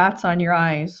your dots on your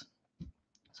eyes.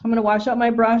 So I'm going to wash out my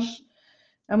brush.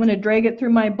 I'm going to drag it through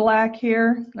my black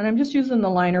here, and I'm just using the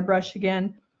liner brush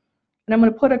again. And I'm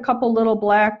going to put a couple little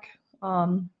black,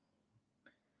 they're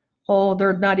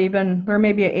not even, they're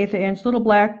maybe an 1/8 inch, little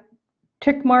black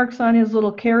tick marks on his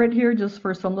little carrot here, just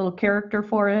for some little character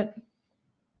for it.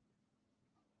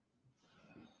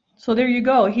 So there you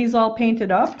go. He's all painted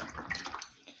up.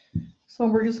 So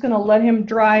we're just going to let him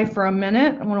dry for a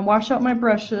minute. I'm going to wash out my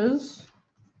brushes.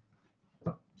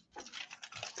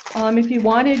 If you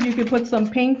wanted, you could put some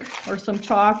pink or some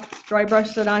chalk, dry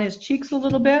brush it on his cheeks a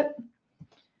little bit.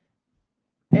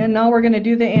 And now we're going to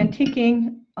do the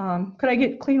antiquing. Could I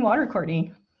get clean water,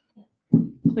 Courtney?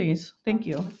 Please. Thank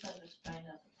you.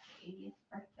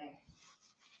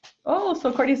 Oh,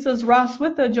 so Courtney says, Ross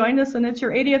Witha joined us and it's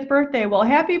your 80th birthday. Well,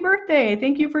 happy birthday.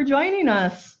 Thank you for joining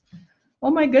us. Oh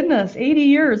my goodness, 80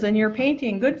 years and you're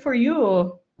painting. Good for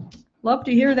you. Love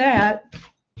to hear that.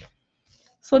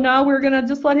 So now we're going to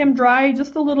just let him dry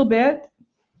just a little bit.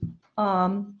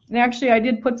 And actually, I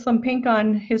did put some pink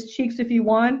on his cheeks if you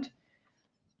want.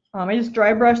 I just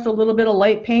dry brushed a little bit of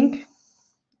light pink.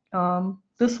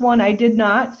 The This one I did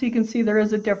not, so you can see there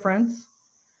is a difference.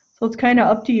 So it's kind of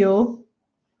up to you.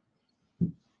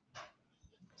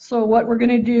 So what we're going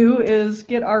to do is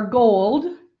get our gold.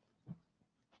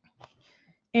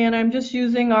 And I'm just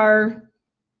using our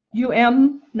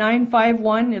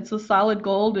UM951. It's a solid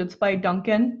gold. It's by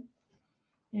Duncan.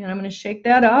 And I'm going to shake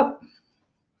that up.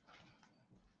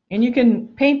 And you can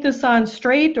paint this on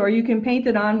straight, or you can paint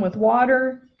it on with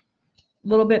water, a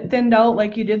little bit thinned out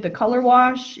like you did the color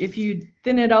wash. If you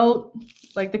thin it out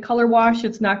like the color wash,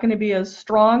 it's not going to be as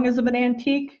strong as of an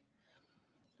antique.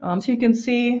 So you can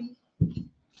see,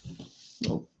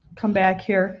 we'll come back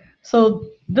here. So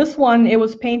this one, it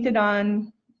was painted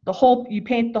on the whole, you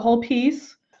paint the whole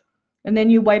piece and then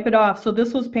you wipe it off. So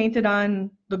this was painted on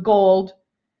the gold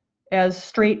as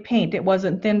straight paint. It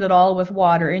wasn't thinned at all with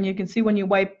water. And you can see when you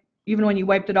wipe, even when you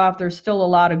wiped it off, there's still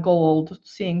a lot of gold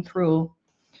seeing through.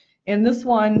 In this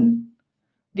one,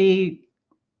 the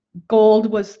gold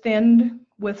was thinned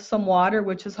with some water,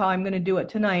 which is how I'm going to do it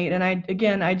tonight. And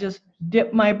I just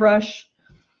dip my brush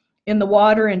in the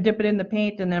water and dip it in the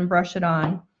paint and then brush it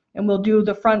on. And we'll do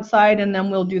the front side and then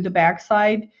we'll do the back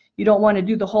side. You don't want to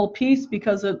do the whole piece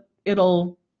because the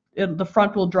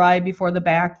front will dry before the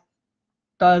back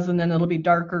does, and then it'll be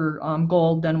darker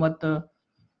gold than what the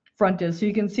front is. So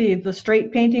you can see the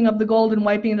straight painting of the gold and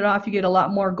wiping it off, you get a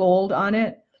lot more gold on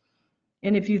it.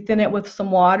 And if you thin it with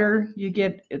some water, you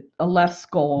get a less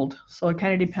gold. So it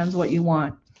kind of depends what you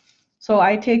want. So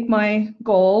I take my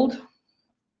gold,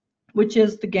 which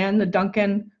is, again, the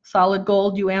Duncan Solid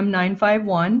Gold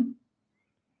UM951.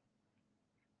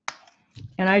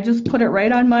 And I just put it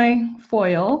right on my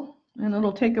foil, and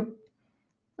it'll take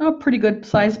a pretty good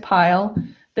sized pile.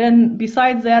 Then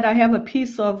besides that, I have a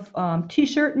piece of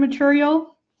t-shirt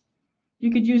material.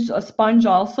 You could use a sponge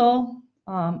also.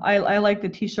 I like the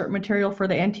t-shirt material for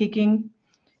the antiquing.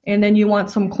 And then you want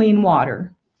some clean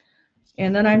water.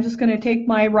 And then I'm just going to take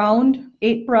my round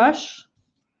 8 brush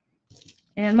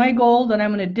and my gold, and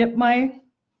I'm going to dip my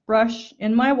brush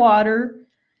in my water,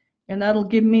 and that'll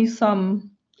give me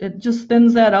some, it just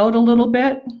thins that out a little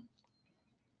bit.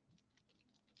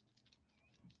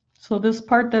 So this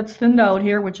part that's thinned out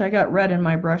here, which I got red in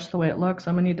my brush the way it looks,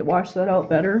 I'm going to need to wash that out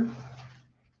better.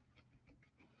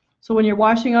 So when you're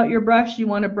washing out your brush, you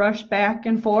want to brush back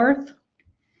and forth.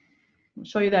 I'll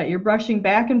show you that. You're brushing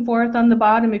back and forth on the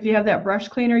bottom. If you have that brush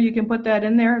cleaner, you can put that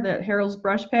in there, that Harold's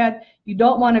brush pad. You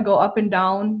don't want to go up and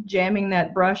down jamming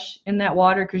that brush in that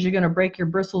water because you're going to break your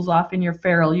bristles off in your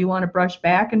ferrule. You want to brush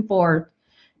back and forth.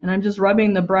 And I'm just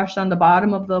rubbing the brush on the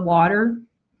bottom of the water,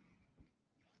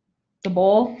 the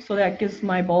bowl, so that gives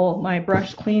my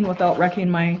brush clean without wrecking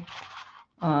my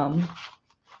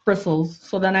bristles.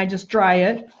 So then I just dry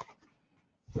it.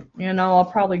 And now I'll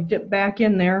probably dip back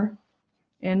in there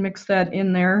and mix that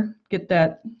in there.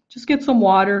 Just get some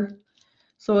water.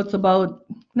 So it's about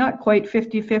not quite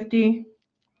 50-50,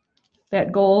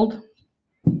 that gold.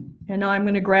 And now I'm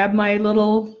going to grab my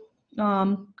little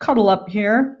Cuddle up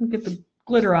here and get the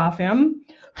glitter off him.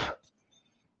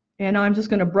 And now I'm just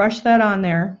going to brush that on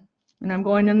there. And I'm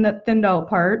going in that thinned out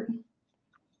part.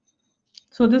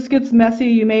 So this gets messy.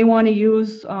 You may want to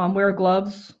use, wear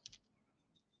gloves.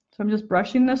 So I'm just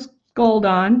brushing this gold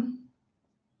on.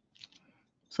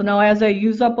 So now as I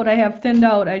use up what I have thinned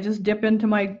out, I just dip into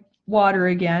my water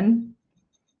again.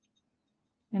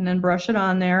 And then brush it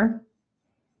on there.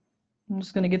 I'm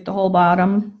just going to get the whole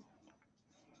bottom.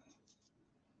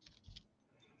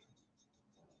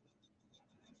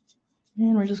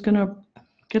 And we're just going to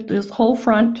get this whole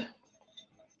front.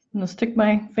 I'm going to stick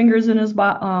my fingers in his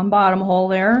bottom hole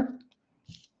there.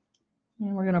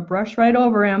 And we're going to brush right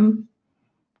over him.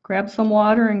 Grab some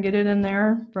water and get it in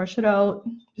there. Brush it out.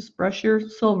 Just brush your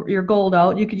gold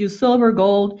out. You could use silver,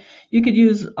 gold. You could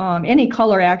use any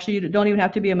color, actually. You don't even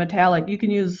have to be a metallic. You can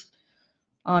use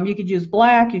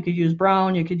black. You could use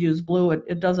brown. You could use blue.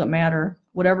 It doesn't matter.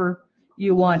 Whatever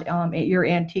you want, your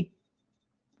antique,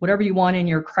 whatever you want in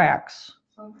your cracks,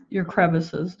 your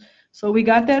crevices. So we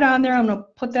got that on there. I'm going to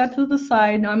put that to the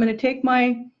side. Now I'm going to take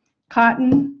my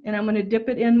cotton and I'm going to dip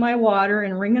it in my water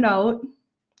and wring it out.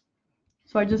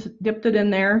 So I just dipped it in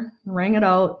there, wring it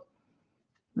out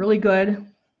really good.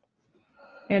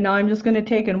 And now I'm just going to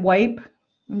take and wipe.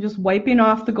 I'm just wiping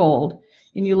off the gold.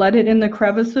 And you let it in the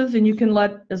crevices, and you can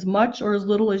let as much or as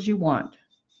little as you want.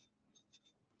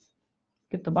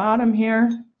 Get the bottom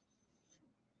here.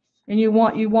 And you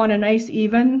want a nice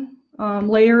even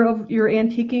layer of your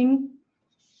antiquing.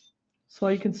 So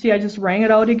you can see I just wrang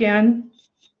it out again.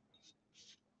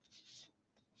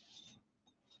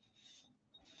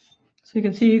 So you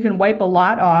can see you can wipe a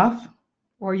lot off,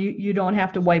 or you don't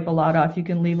have to wipe a lot off. You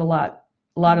can leave a lot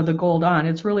a lot of the gold on.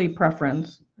 It's really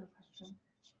preference. Good question.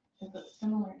 Is it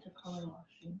similar to color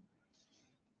washing?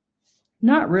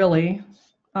 Not really.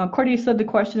 Courtney said the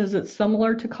question, is it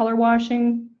similar to color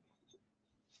washing?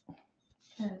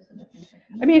 Or is it a different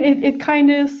technique? I mean, it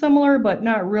kind of is similar, but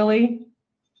not really.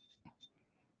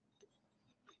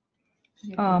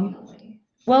 You're taking away.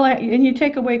 Well, and you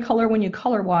take away color when you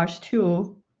color wash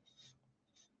too.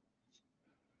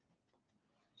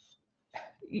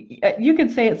 You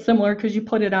could say it's similar because you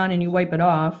put it on and you wipe it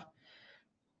off.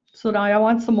 So now I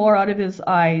want some more out of his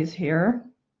eyes here.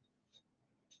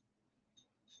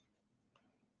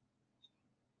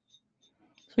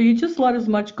 So you just let as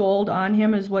much gold on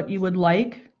him as what you would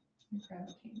like. I'm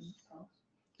gravitating south.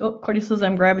 Oh, Courtney says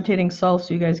I'm gravitating south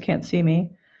so you guys can't see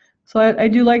me. So I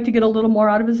do like to get a little more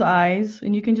out of his eyes,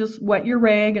 and you can just wet your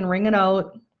rag and wring it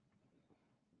out.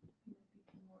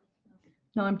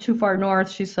 No, I'm too far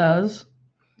north, she says.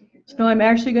 So now I'm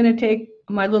actually going to take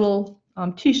my little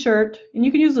t-shirt, and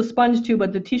you can use a sponge too,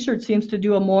 but the t-shirt seems to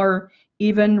do a more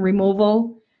even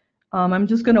removal. I'm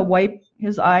just going to wipe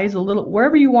his eyes a little,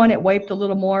 wherever you want it wiped a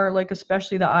little more, like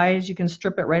especially the eyes, you can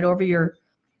strip it right over your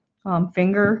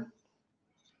finger.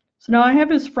 So now I have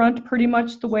his front pretty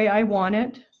much the way I want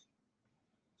it.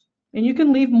 And you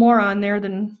can leave more on there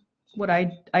than what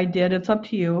I did. It's up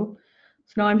to you.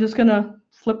 So now I'm just going to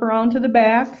flip around to the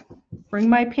back, bring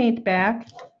my paint back,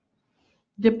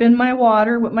 dip in my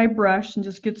water with my brush and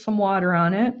just get some water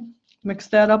on it. Mix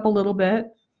that up a little bit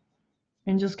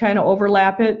and just kind of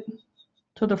overlap it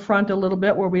to the front a little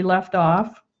bit where we left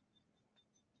off.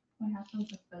 What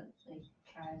happens if it like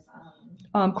dries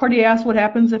on? Courtney asked what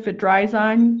happens if it dries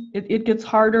on. It gets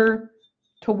harder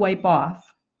to wipe off.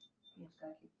 You just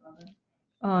gotta keep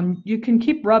rubbing. You can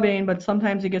keep rubbing, but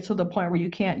sometimes it gets to the point where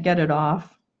you can't get it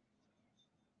off.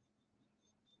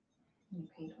 Can you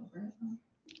paint over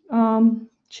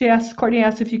it? Courtney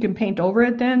asked if you can paint over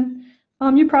it then.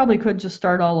 You probably could just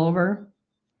start all over.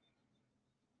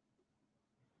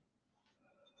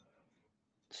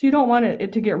 So you don't want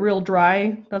it to get real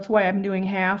dry. That's why I'm doing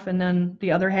half and then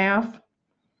the other half.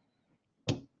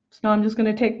 So now I'm just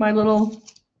going to take my little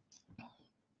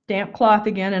damp cloth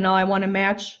again, and now I want to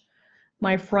match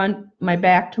my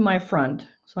back to my front.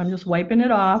 So I'm just wiping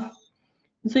it off.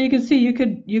 And so you can see you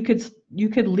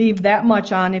could leave that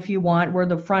much on if you want, where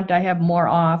the front I have more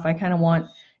off. I kind of want,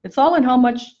 it's all in how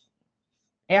much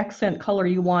accent color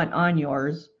you want on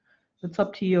yours. It's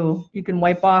up to you. You can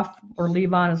wipe off or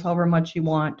leave on as however much you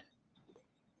want.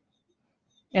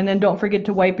 And then don't forget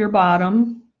to wipe your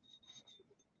bottom.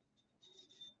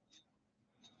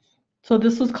 So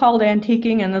this was called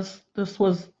antiquing, and this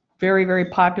was very, very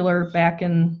popular back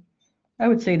in, I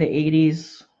would say, the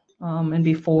 80s and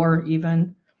before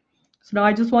even. So now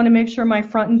I just want to make sure my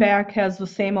front and back has the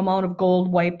same amount of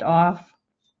gold wiped off.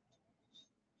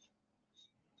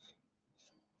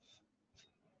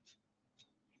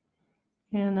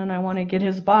 And then I want to get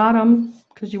his bottom,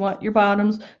 because you want your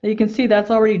bottoms. Now you can see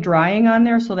that's already drying on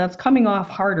there, so that's coming off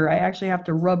harder. I actually have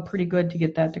to rub pretty good to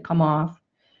get that to come off.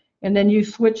 And then you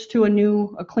switch to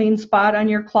a clean spot on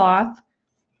your cloth.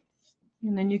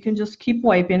 And then you can just keep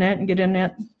wiping it and get in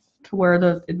it to where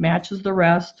it matches the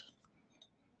rest.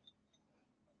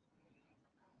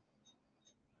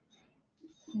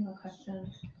 No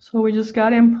question. So we just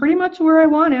got him pretty much where I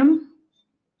want him.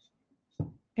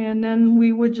 And then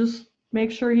we would just make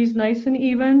sure he's nice and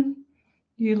even.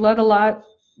 You let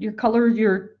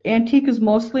your antique is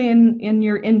mostly in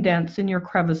your indents, in your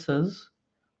crevices.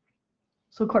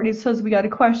 So Courtney says we got a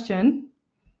question.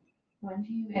 When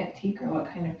do you antique, or what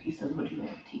kind of pieces would you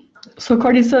antique? So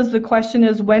Courtney says the question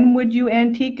is, when would you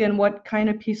antique and what kind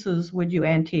of pieces would you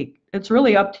antique? It's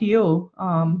really up to you.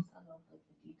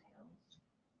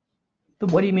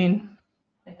 What do you mean?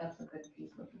 Like that's a good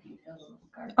piece with the details on the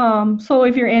scarf. So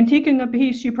if you're antiquing a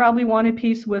piece, you probably want a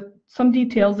piece with some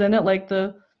details in it, like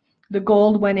the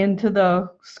gold went into the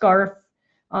scarf.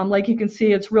 Like you can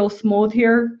see, it's real smooth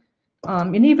here.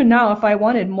 And even now, if I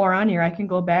wanted more on here, I can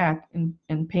go back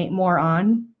and paint more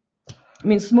on. I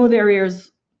mean, smooth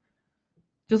areas,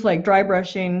 just like dry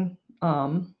brushing,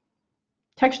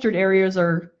 textured areas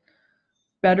are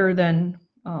better than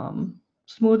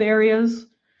smooth areas.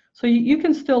 So you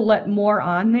can still let more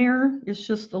on there. It's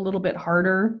just a little bit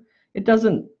harder. It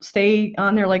doesn't stay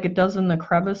on there like it does in the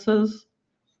crevices.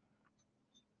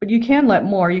 But you can let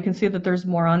more. You can see that there's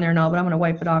more on there now, but I'm going to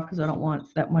wipe it off because I don't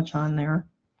want that much on there.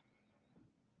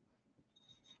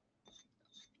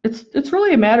 It's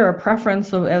really a matter of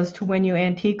preference as to when you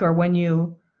antique or when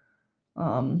you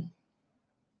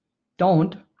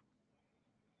don't.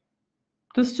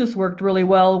 This just worked really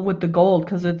well with the gold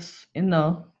because it's in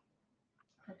the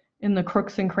in the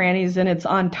crooks and crannies, and it's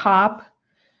on top.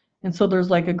 And so there's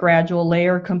like a gradual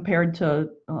layer compared to,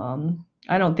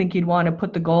 I don't think you'd want to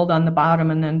put the gold on the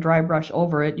bottom and then dry brush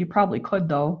over it. You probably could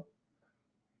though,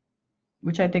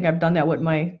 which I think I've done that with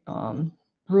my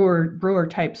brewer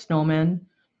type snowman.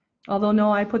 Although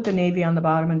no, I put the navy on the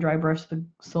bottom and dry brush the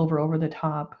silver over the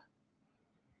top.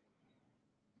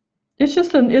 It's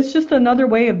just another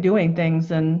way of doing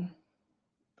things, and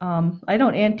I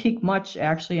don't antique much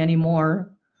actually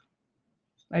anymore.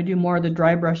 I do more of the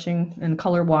dry brushing and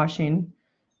color washing,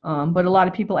 but a lot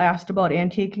of people asked about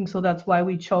antiquing, so that's why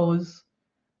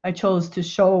I chose to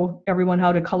show everyone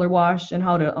how to color wash and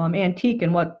how to antique,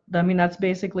 and that's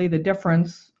basically the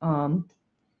difference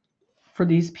for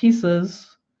these pieces.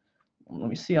 Let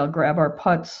me see, I'll grab our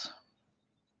Putz.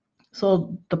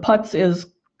 So the Putz is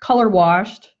color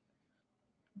washed,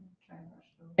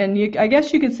 and I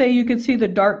guess you could say you could see the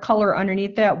dark color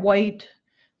underneath that white,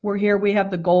 where here we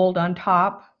have the gold on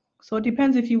top. So it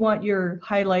depends if you want your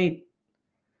highlight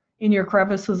in your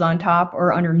crevices on top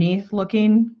or underneath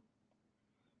looking.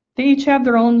 They each have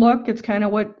their own look. It's kind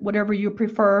of whatever you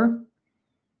prefer.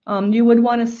 You would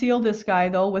want to seal this guy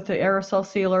though with the aerosol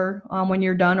sealer when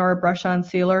you're done, or a brush-on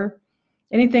sealer.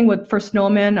 Anything for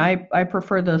snowmen, I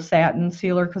prefer the satin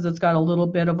sealer because it's got a little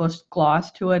bit of a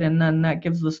gloss to it, and then that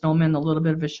gives the snowman a little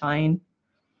bit of a shine.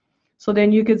 So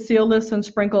then you could seal this and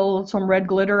sprinkle some red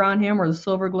glitter on him, or the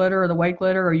silver glitter, or the white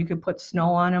glitter, or you could put snow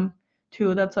on him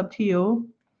too. That's up to you.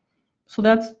 So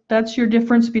that's your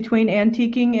difference between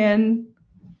antiquing and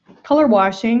color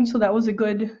washing. So that was a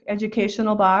good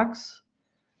educational box.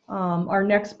 Our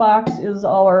next box is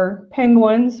our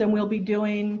penguins, and we'll be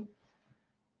doing,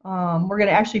 we're going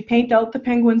to actually paint out the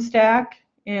penguin stack,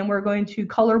 and we're going to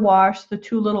color wash the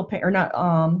two little, we're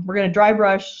going to dry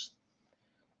brush.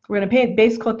 We're going to paint,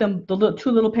 base coat them, the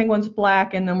two little penguins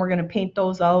black, and then we're going to paint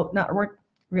those out. We're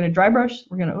going to dry brush.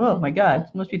 Oh my God,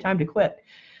 it must be time to quit.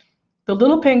 The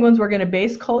little penguins, we're going to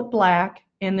base coat black,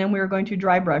 and then we're going to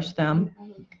dry brush them.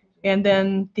 And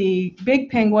then the big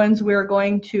penguins, we're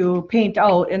going to paint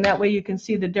out, and that way you can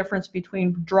see the difference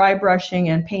between dry brushing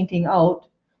and painting out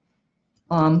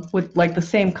with like the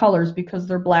same colors, because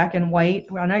they're black and white.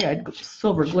 Well, and I got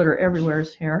silver glitter everywhere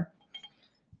here.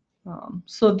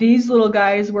 So these little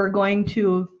guys, we're going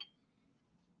to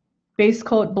base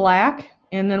coat black,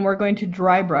 and then we're going to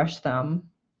dry brush them.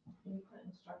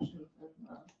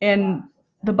 And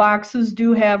the boxes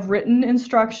do have written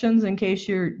instructions in case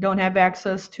you don't have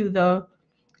access to the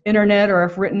internet, or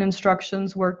if written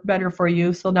instructions work better for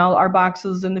you. So now our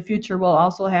boxes in the future will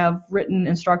also have written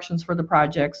instructions for the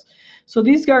projects. So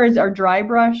these guys are dry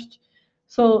brushed.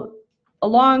 So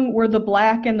along where the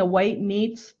black and the white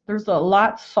meets, there's a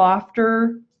lot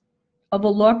softer of a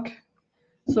look.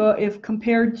 So if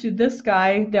compared to this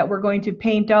guy that we're going to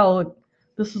paint out,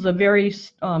 this is a very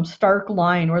stark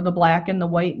line where the black and the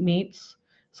white meets.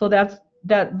 So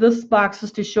this box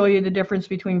is to show you the difference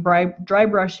between dry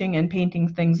brushing and painting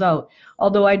things out.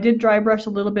 Although I did dry brush a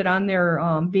little bit on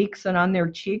their beaks and on their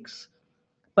cheeks,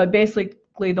 but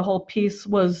basically the whole piece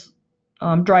was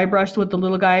dry brushed with the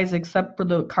little guys, except for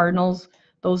the cardinals.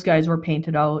 Those guys were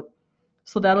painted out.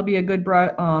 So that'll be a good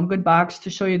box to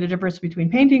show you the difference between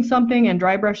painting something and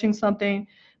dry brushing something.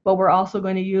 But we're also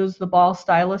going to use the ball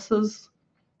styluses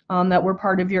that were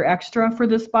part of your extra for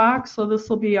this box. So this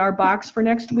will be our box for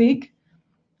next week.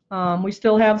 We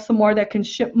still have some more that can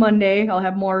ship Monday. I'll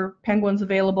have more penguins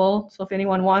available. So if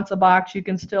anyone wants a box, you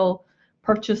can still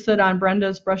purchase it on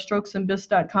Brenda's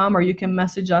brushstrokesandbisque.com, or you can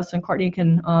message us and Courtney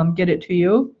can get it to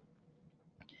you.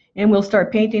 And we'll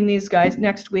start painting these guys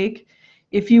next week.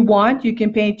 If you want, you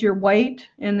can paint your white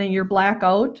and then your black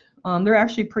out. They're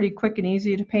actually pretty quick and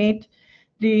easy to paint.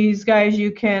 These guys,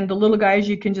 the little guys,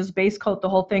 you can just base coat the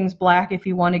whole thing's black if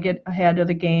you want to get ahead of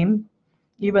the game.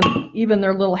 Even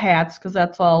their little hats, because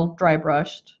that's all dry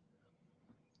brushed.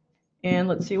 And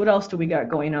let's see, what else do we got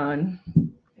going on?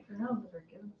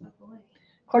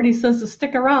 Courtney says to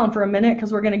stick around for a minute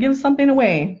because we're going to give something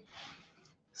away.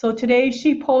 So today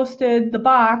she posted the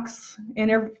box,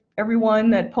 and everyone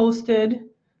that posted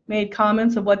made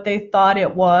comments of what they thought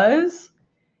it was.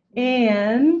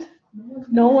 And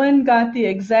no one got the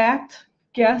exact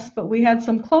guess, but we had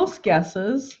some close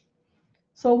guesses.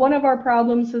 So one of our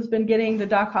problems has been getting the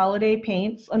Doc Holliday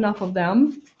paints, enough of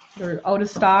them. They're out of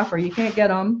stock or you can't get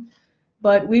them.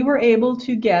 But we were able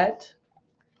to get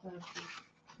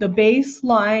the base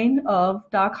line of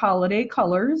Doc Holliday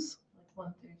colors,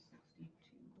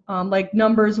 like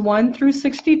numbers 1 through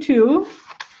 62.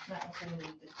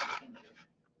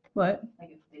 What?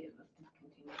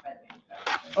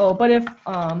 Oh, but if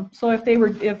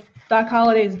Doc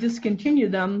Holliday's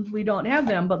discontinued them, we don't have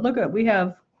them. But look at, we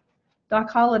have Doc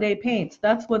Holliday paints.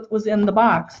 That's what was in the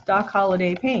box. Doc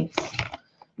Holliday paints.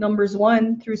 Numbers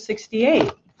 1 through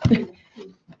 68.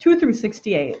 2 through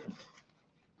 68.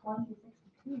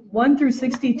 1 through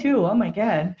 62. Oh my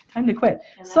God. Time to quit.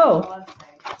 So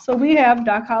we have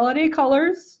Doc Holliday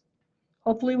colors.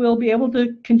 Hopefully we'll be able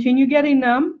to continue getting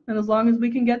them. And as long as we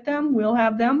can get them, we'll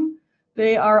have them.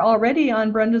 They are already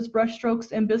on Brenda's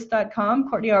Brushstrokes and Bisque.com.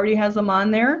 Courtney already has them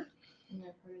on there.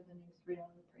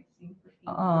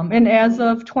 And as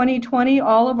of 2020,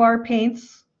 all of our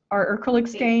paints, our acrylic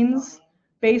stains,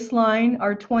 baseline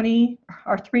are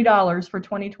 $3 for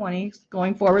 2020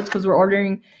 going forwards because we're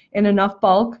ordering in enough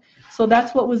bulk. So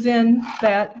that's what was in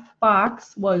that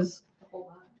box. Was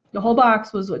the whole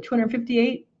box was what,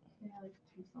 258?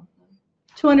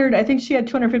 200. I think she had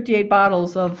 258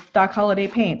 bottles of Doc Holliday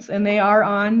paints, and they are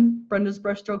on Brenda's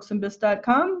Brushstrokes and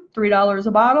Bisque.com. $3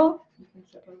 a bottle.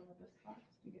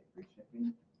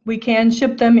 We can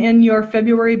ship them in your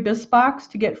February Bisque box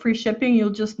to get free shipping. You'll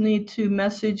just need to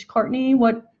message Courtney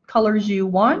what colors you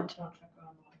want.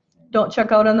 Don't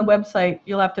check out on the website.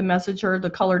 You'll have to message her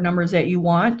the color numbers that you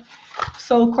want.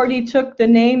 So Courtney took the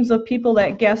names of people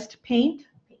that guessed paint,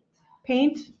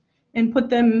 and put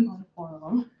them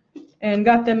and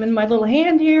got them in my little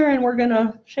hand here, and we're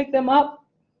gonna shake them up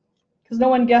because no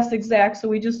one guessed exact, so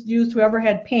we just used whoever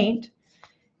had paint.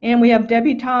 And we have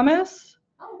Debbie Thomas.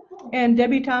 And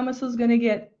Debbie Thomas is going to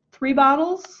get 3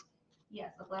 bottles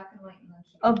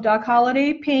of Doc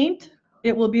Holliday paint.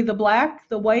 It will be the black,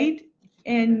 the white,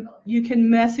 and you can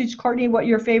message Courtney what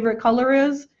your favorite color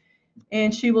is,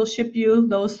 and she will ship you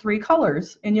those 3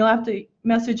 colors. And you'll have to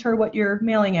message her what your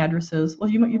mailing address is.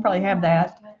 Well, you probably have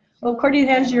that. Well, Courtney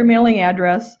has your mailing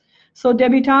address. So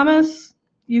Debbie Thomas,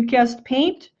 you guessed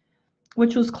paint,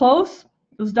 which was close.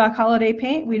 It was Doc Holliday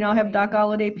paint. We now have Doc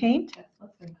Holliday paint.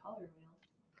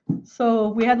 So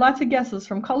we had lots of guesses,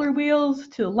 from color wheels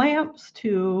to lamps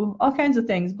to all kinds of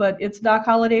things, but it's Doc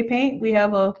Holliday paint. We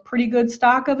have a pretty good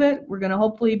stock of it. We're going to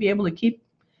hopefully be able to keep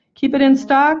it in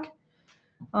stock.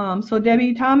 So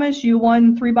Debbie Thomas, you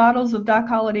won 3 bottles of Doc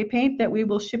Holliday paint that we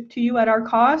will ship to you at our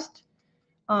cost.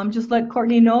 Just let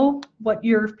Courtney know what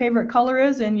your favorite color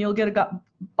is, and you'll get a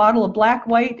bottle of black,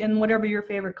 white, and whatever your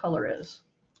favorite color is.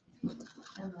 And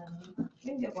then you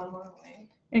can give one more away.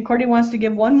 And Courtney wants to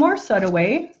give one more set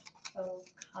away. So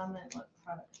comment what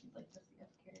products you'd like to see us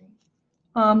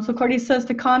carry. So Courtney says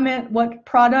to comment what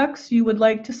products you would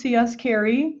like to see us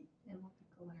carry. And we'll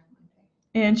pick a winner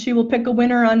Monday. And she will pick a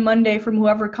winner on Monday from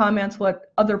whoever comments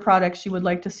what other products she would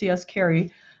like to see us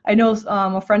carry. I know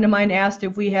a friend of mine asked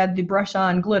if we had the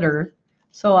brush-on glitter,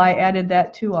 so I added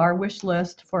that to our wish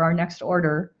list for our next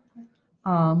order.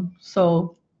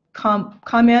 So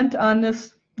comment on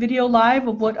this video live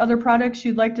of what other products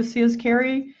you'd like to see us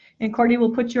carry, and Courtney will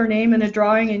put your name in a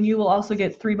drawing, and you will also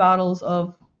get 3 bottles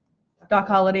of Doc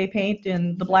Holliday paint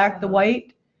in the black, the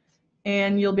white,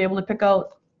 and you'll be able to pick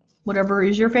out whatever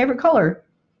is your favorite color.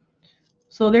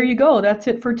 So there you go. That's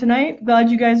it for tonight.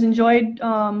 Glad you guys enjoyed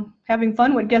having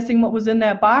fun with guessing what was in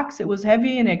that box. It was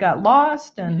heavy and it got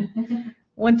lost and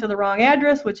went to the wrong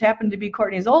address, which happened to be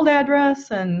Courtney's old address,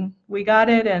 and we got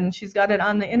it, and she's got it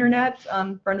on the internet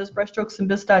on Brenda's Brushstrokes and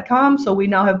Bisque.com. So we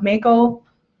now have Mako,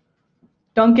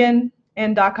 Duncan,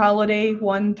 and Doc Holliday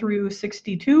 1 through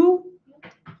 62.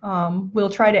 We'll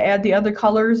try to add the other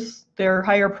colors. They're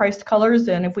higher priced colors,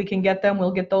 and if we can get them,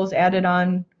 we'll get those added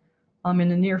on in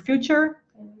the near future.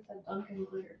 And the Duncan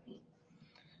glitter paint.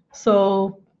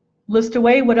 So list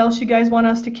away what else you guys want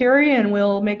us to carry, and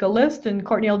we'll make a list, and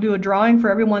Courtney will do a drawing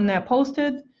for everyone that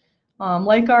posted.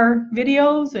 Like our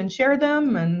videos and share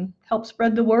them and help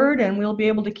spread the word, and we'll be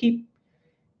able to keep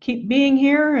being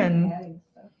here and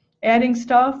adding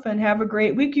stuff, and have a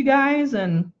great week, you guys,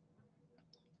 and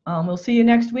we'll see you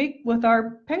next week with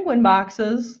our penguin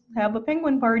boxes. Have a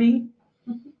penguin party.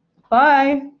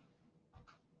 Bye.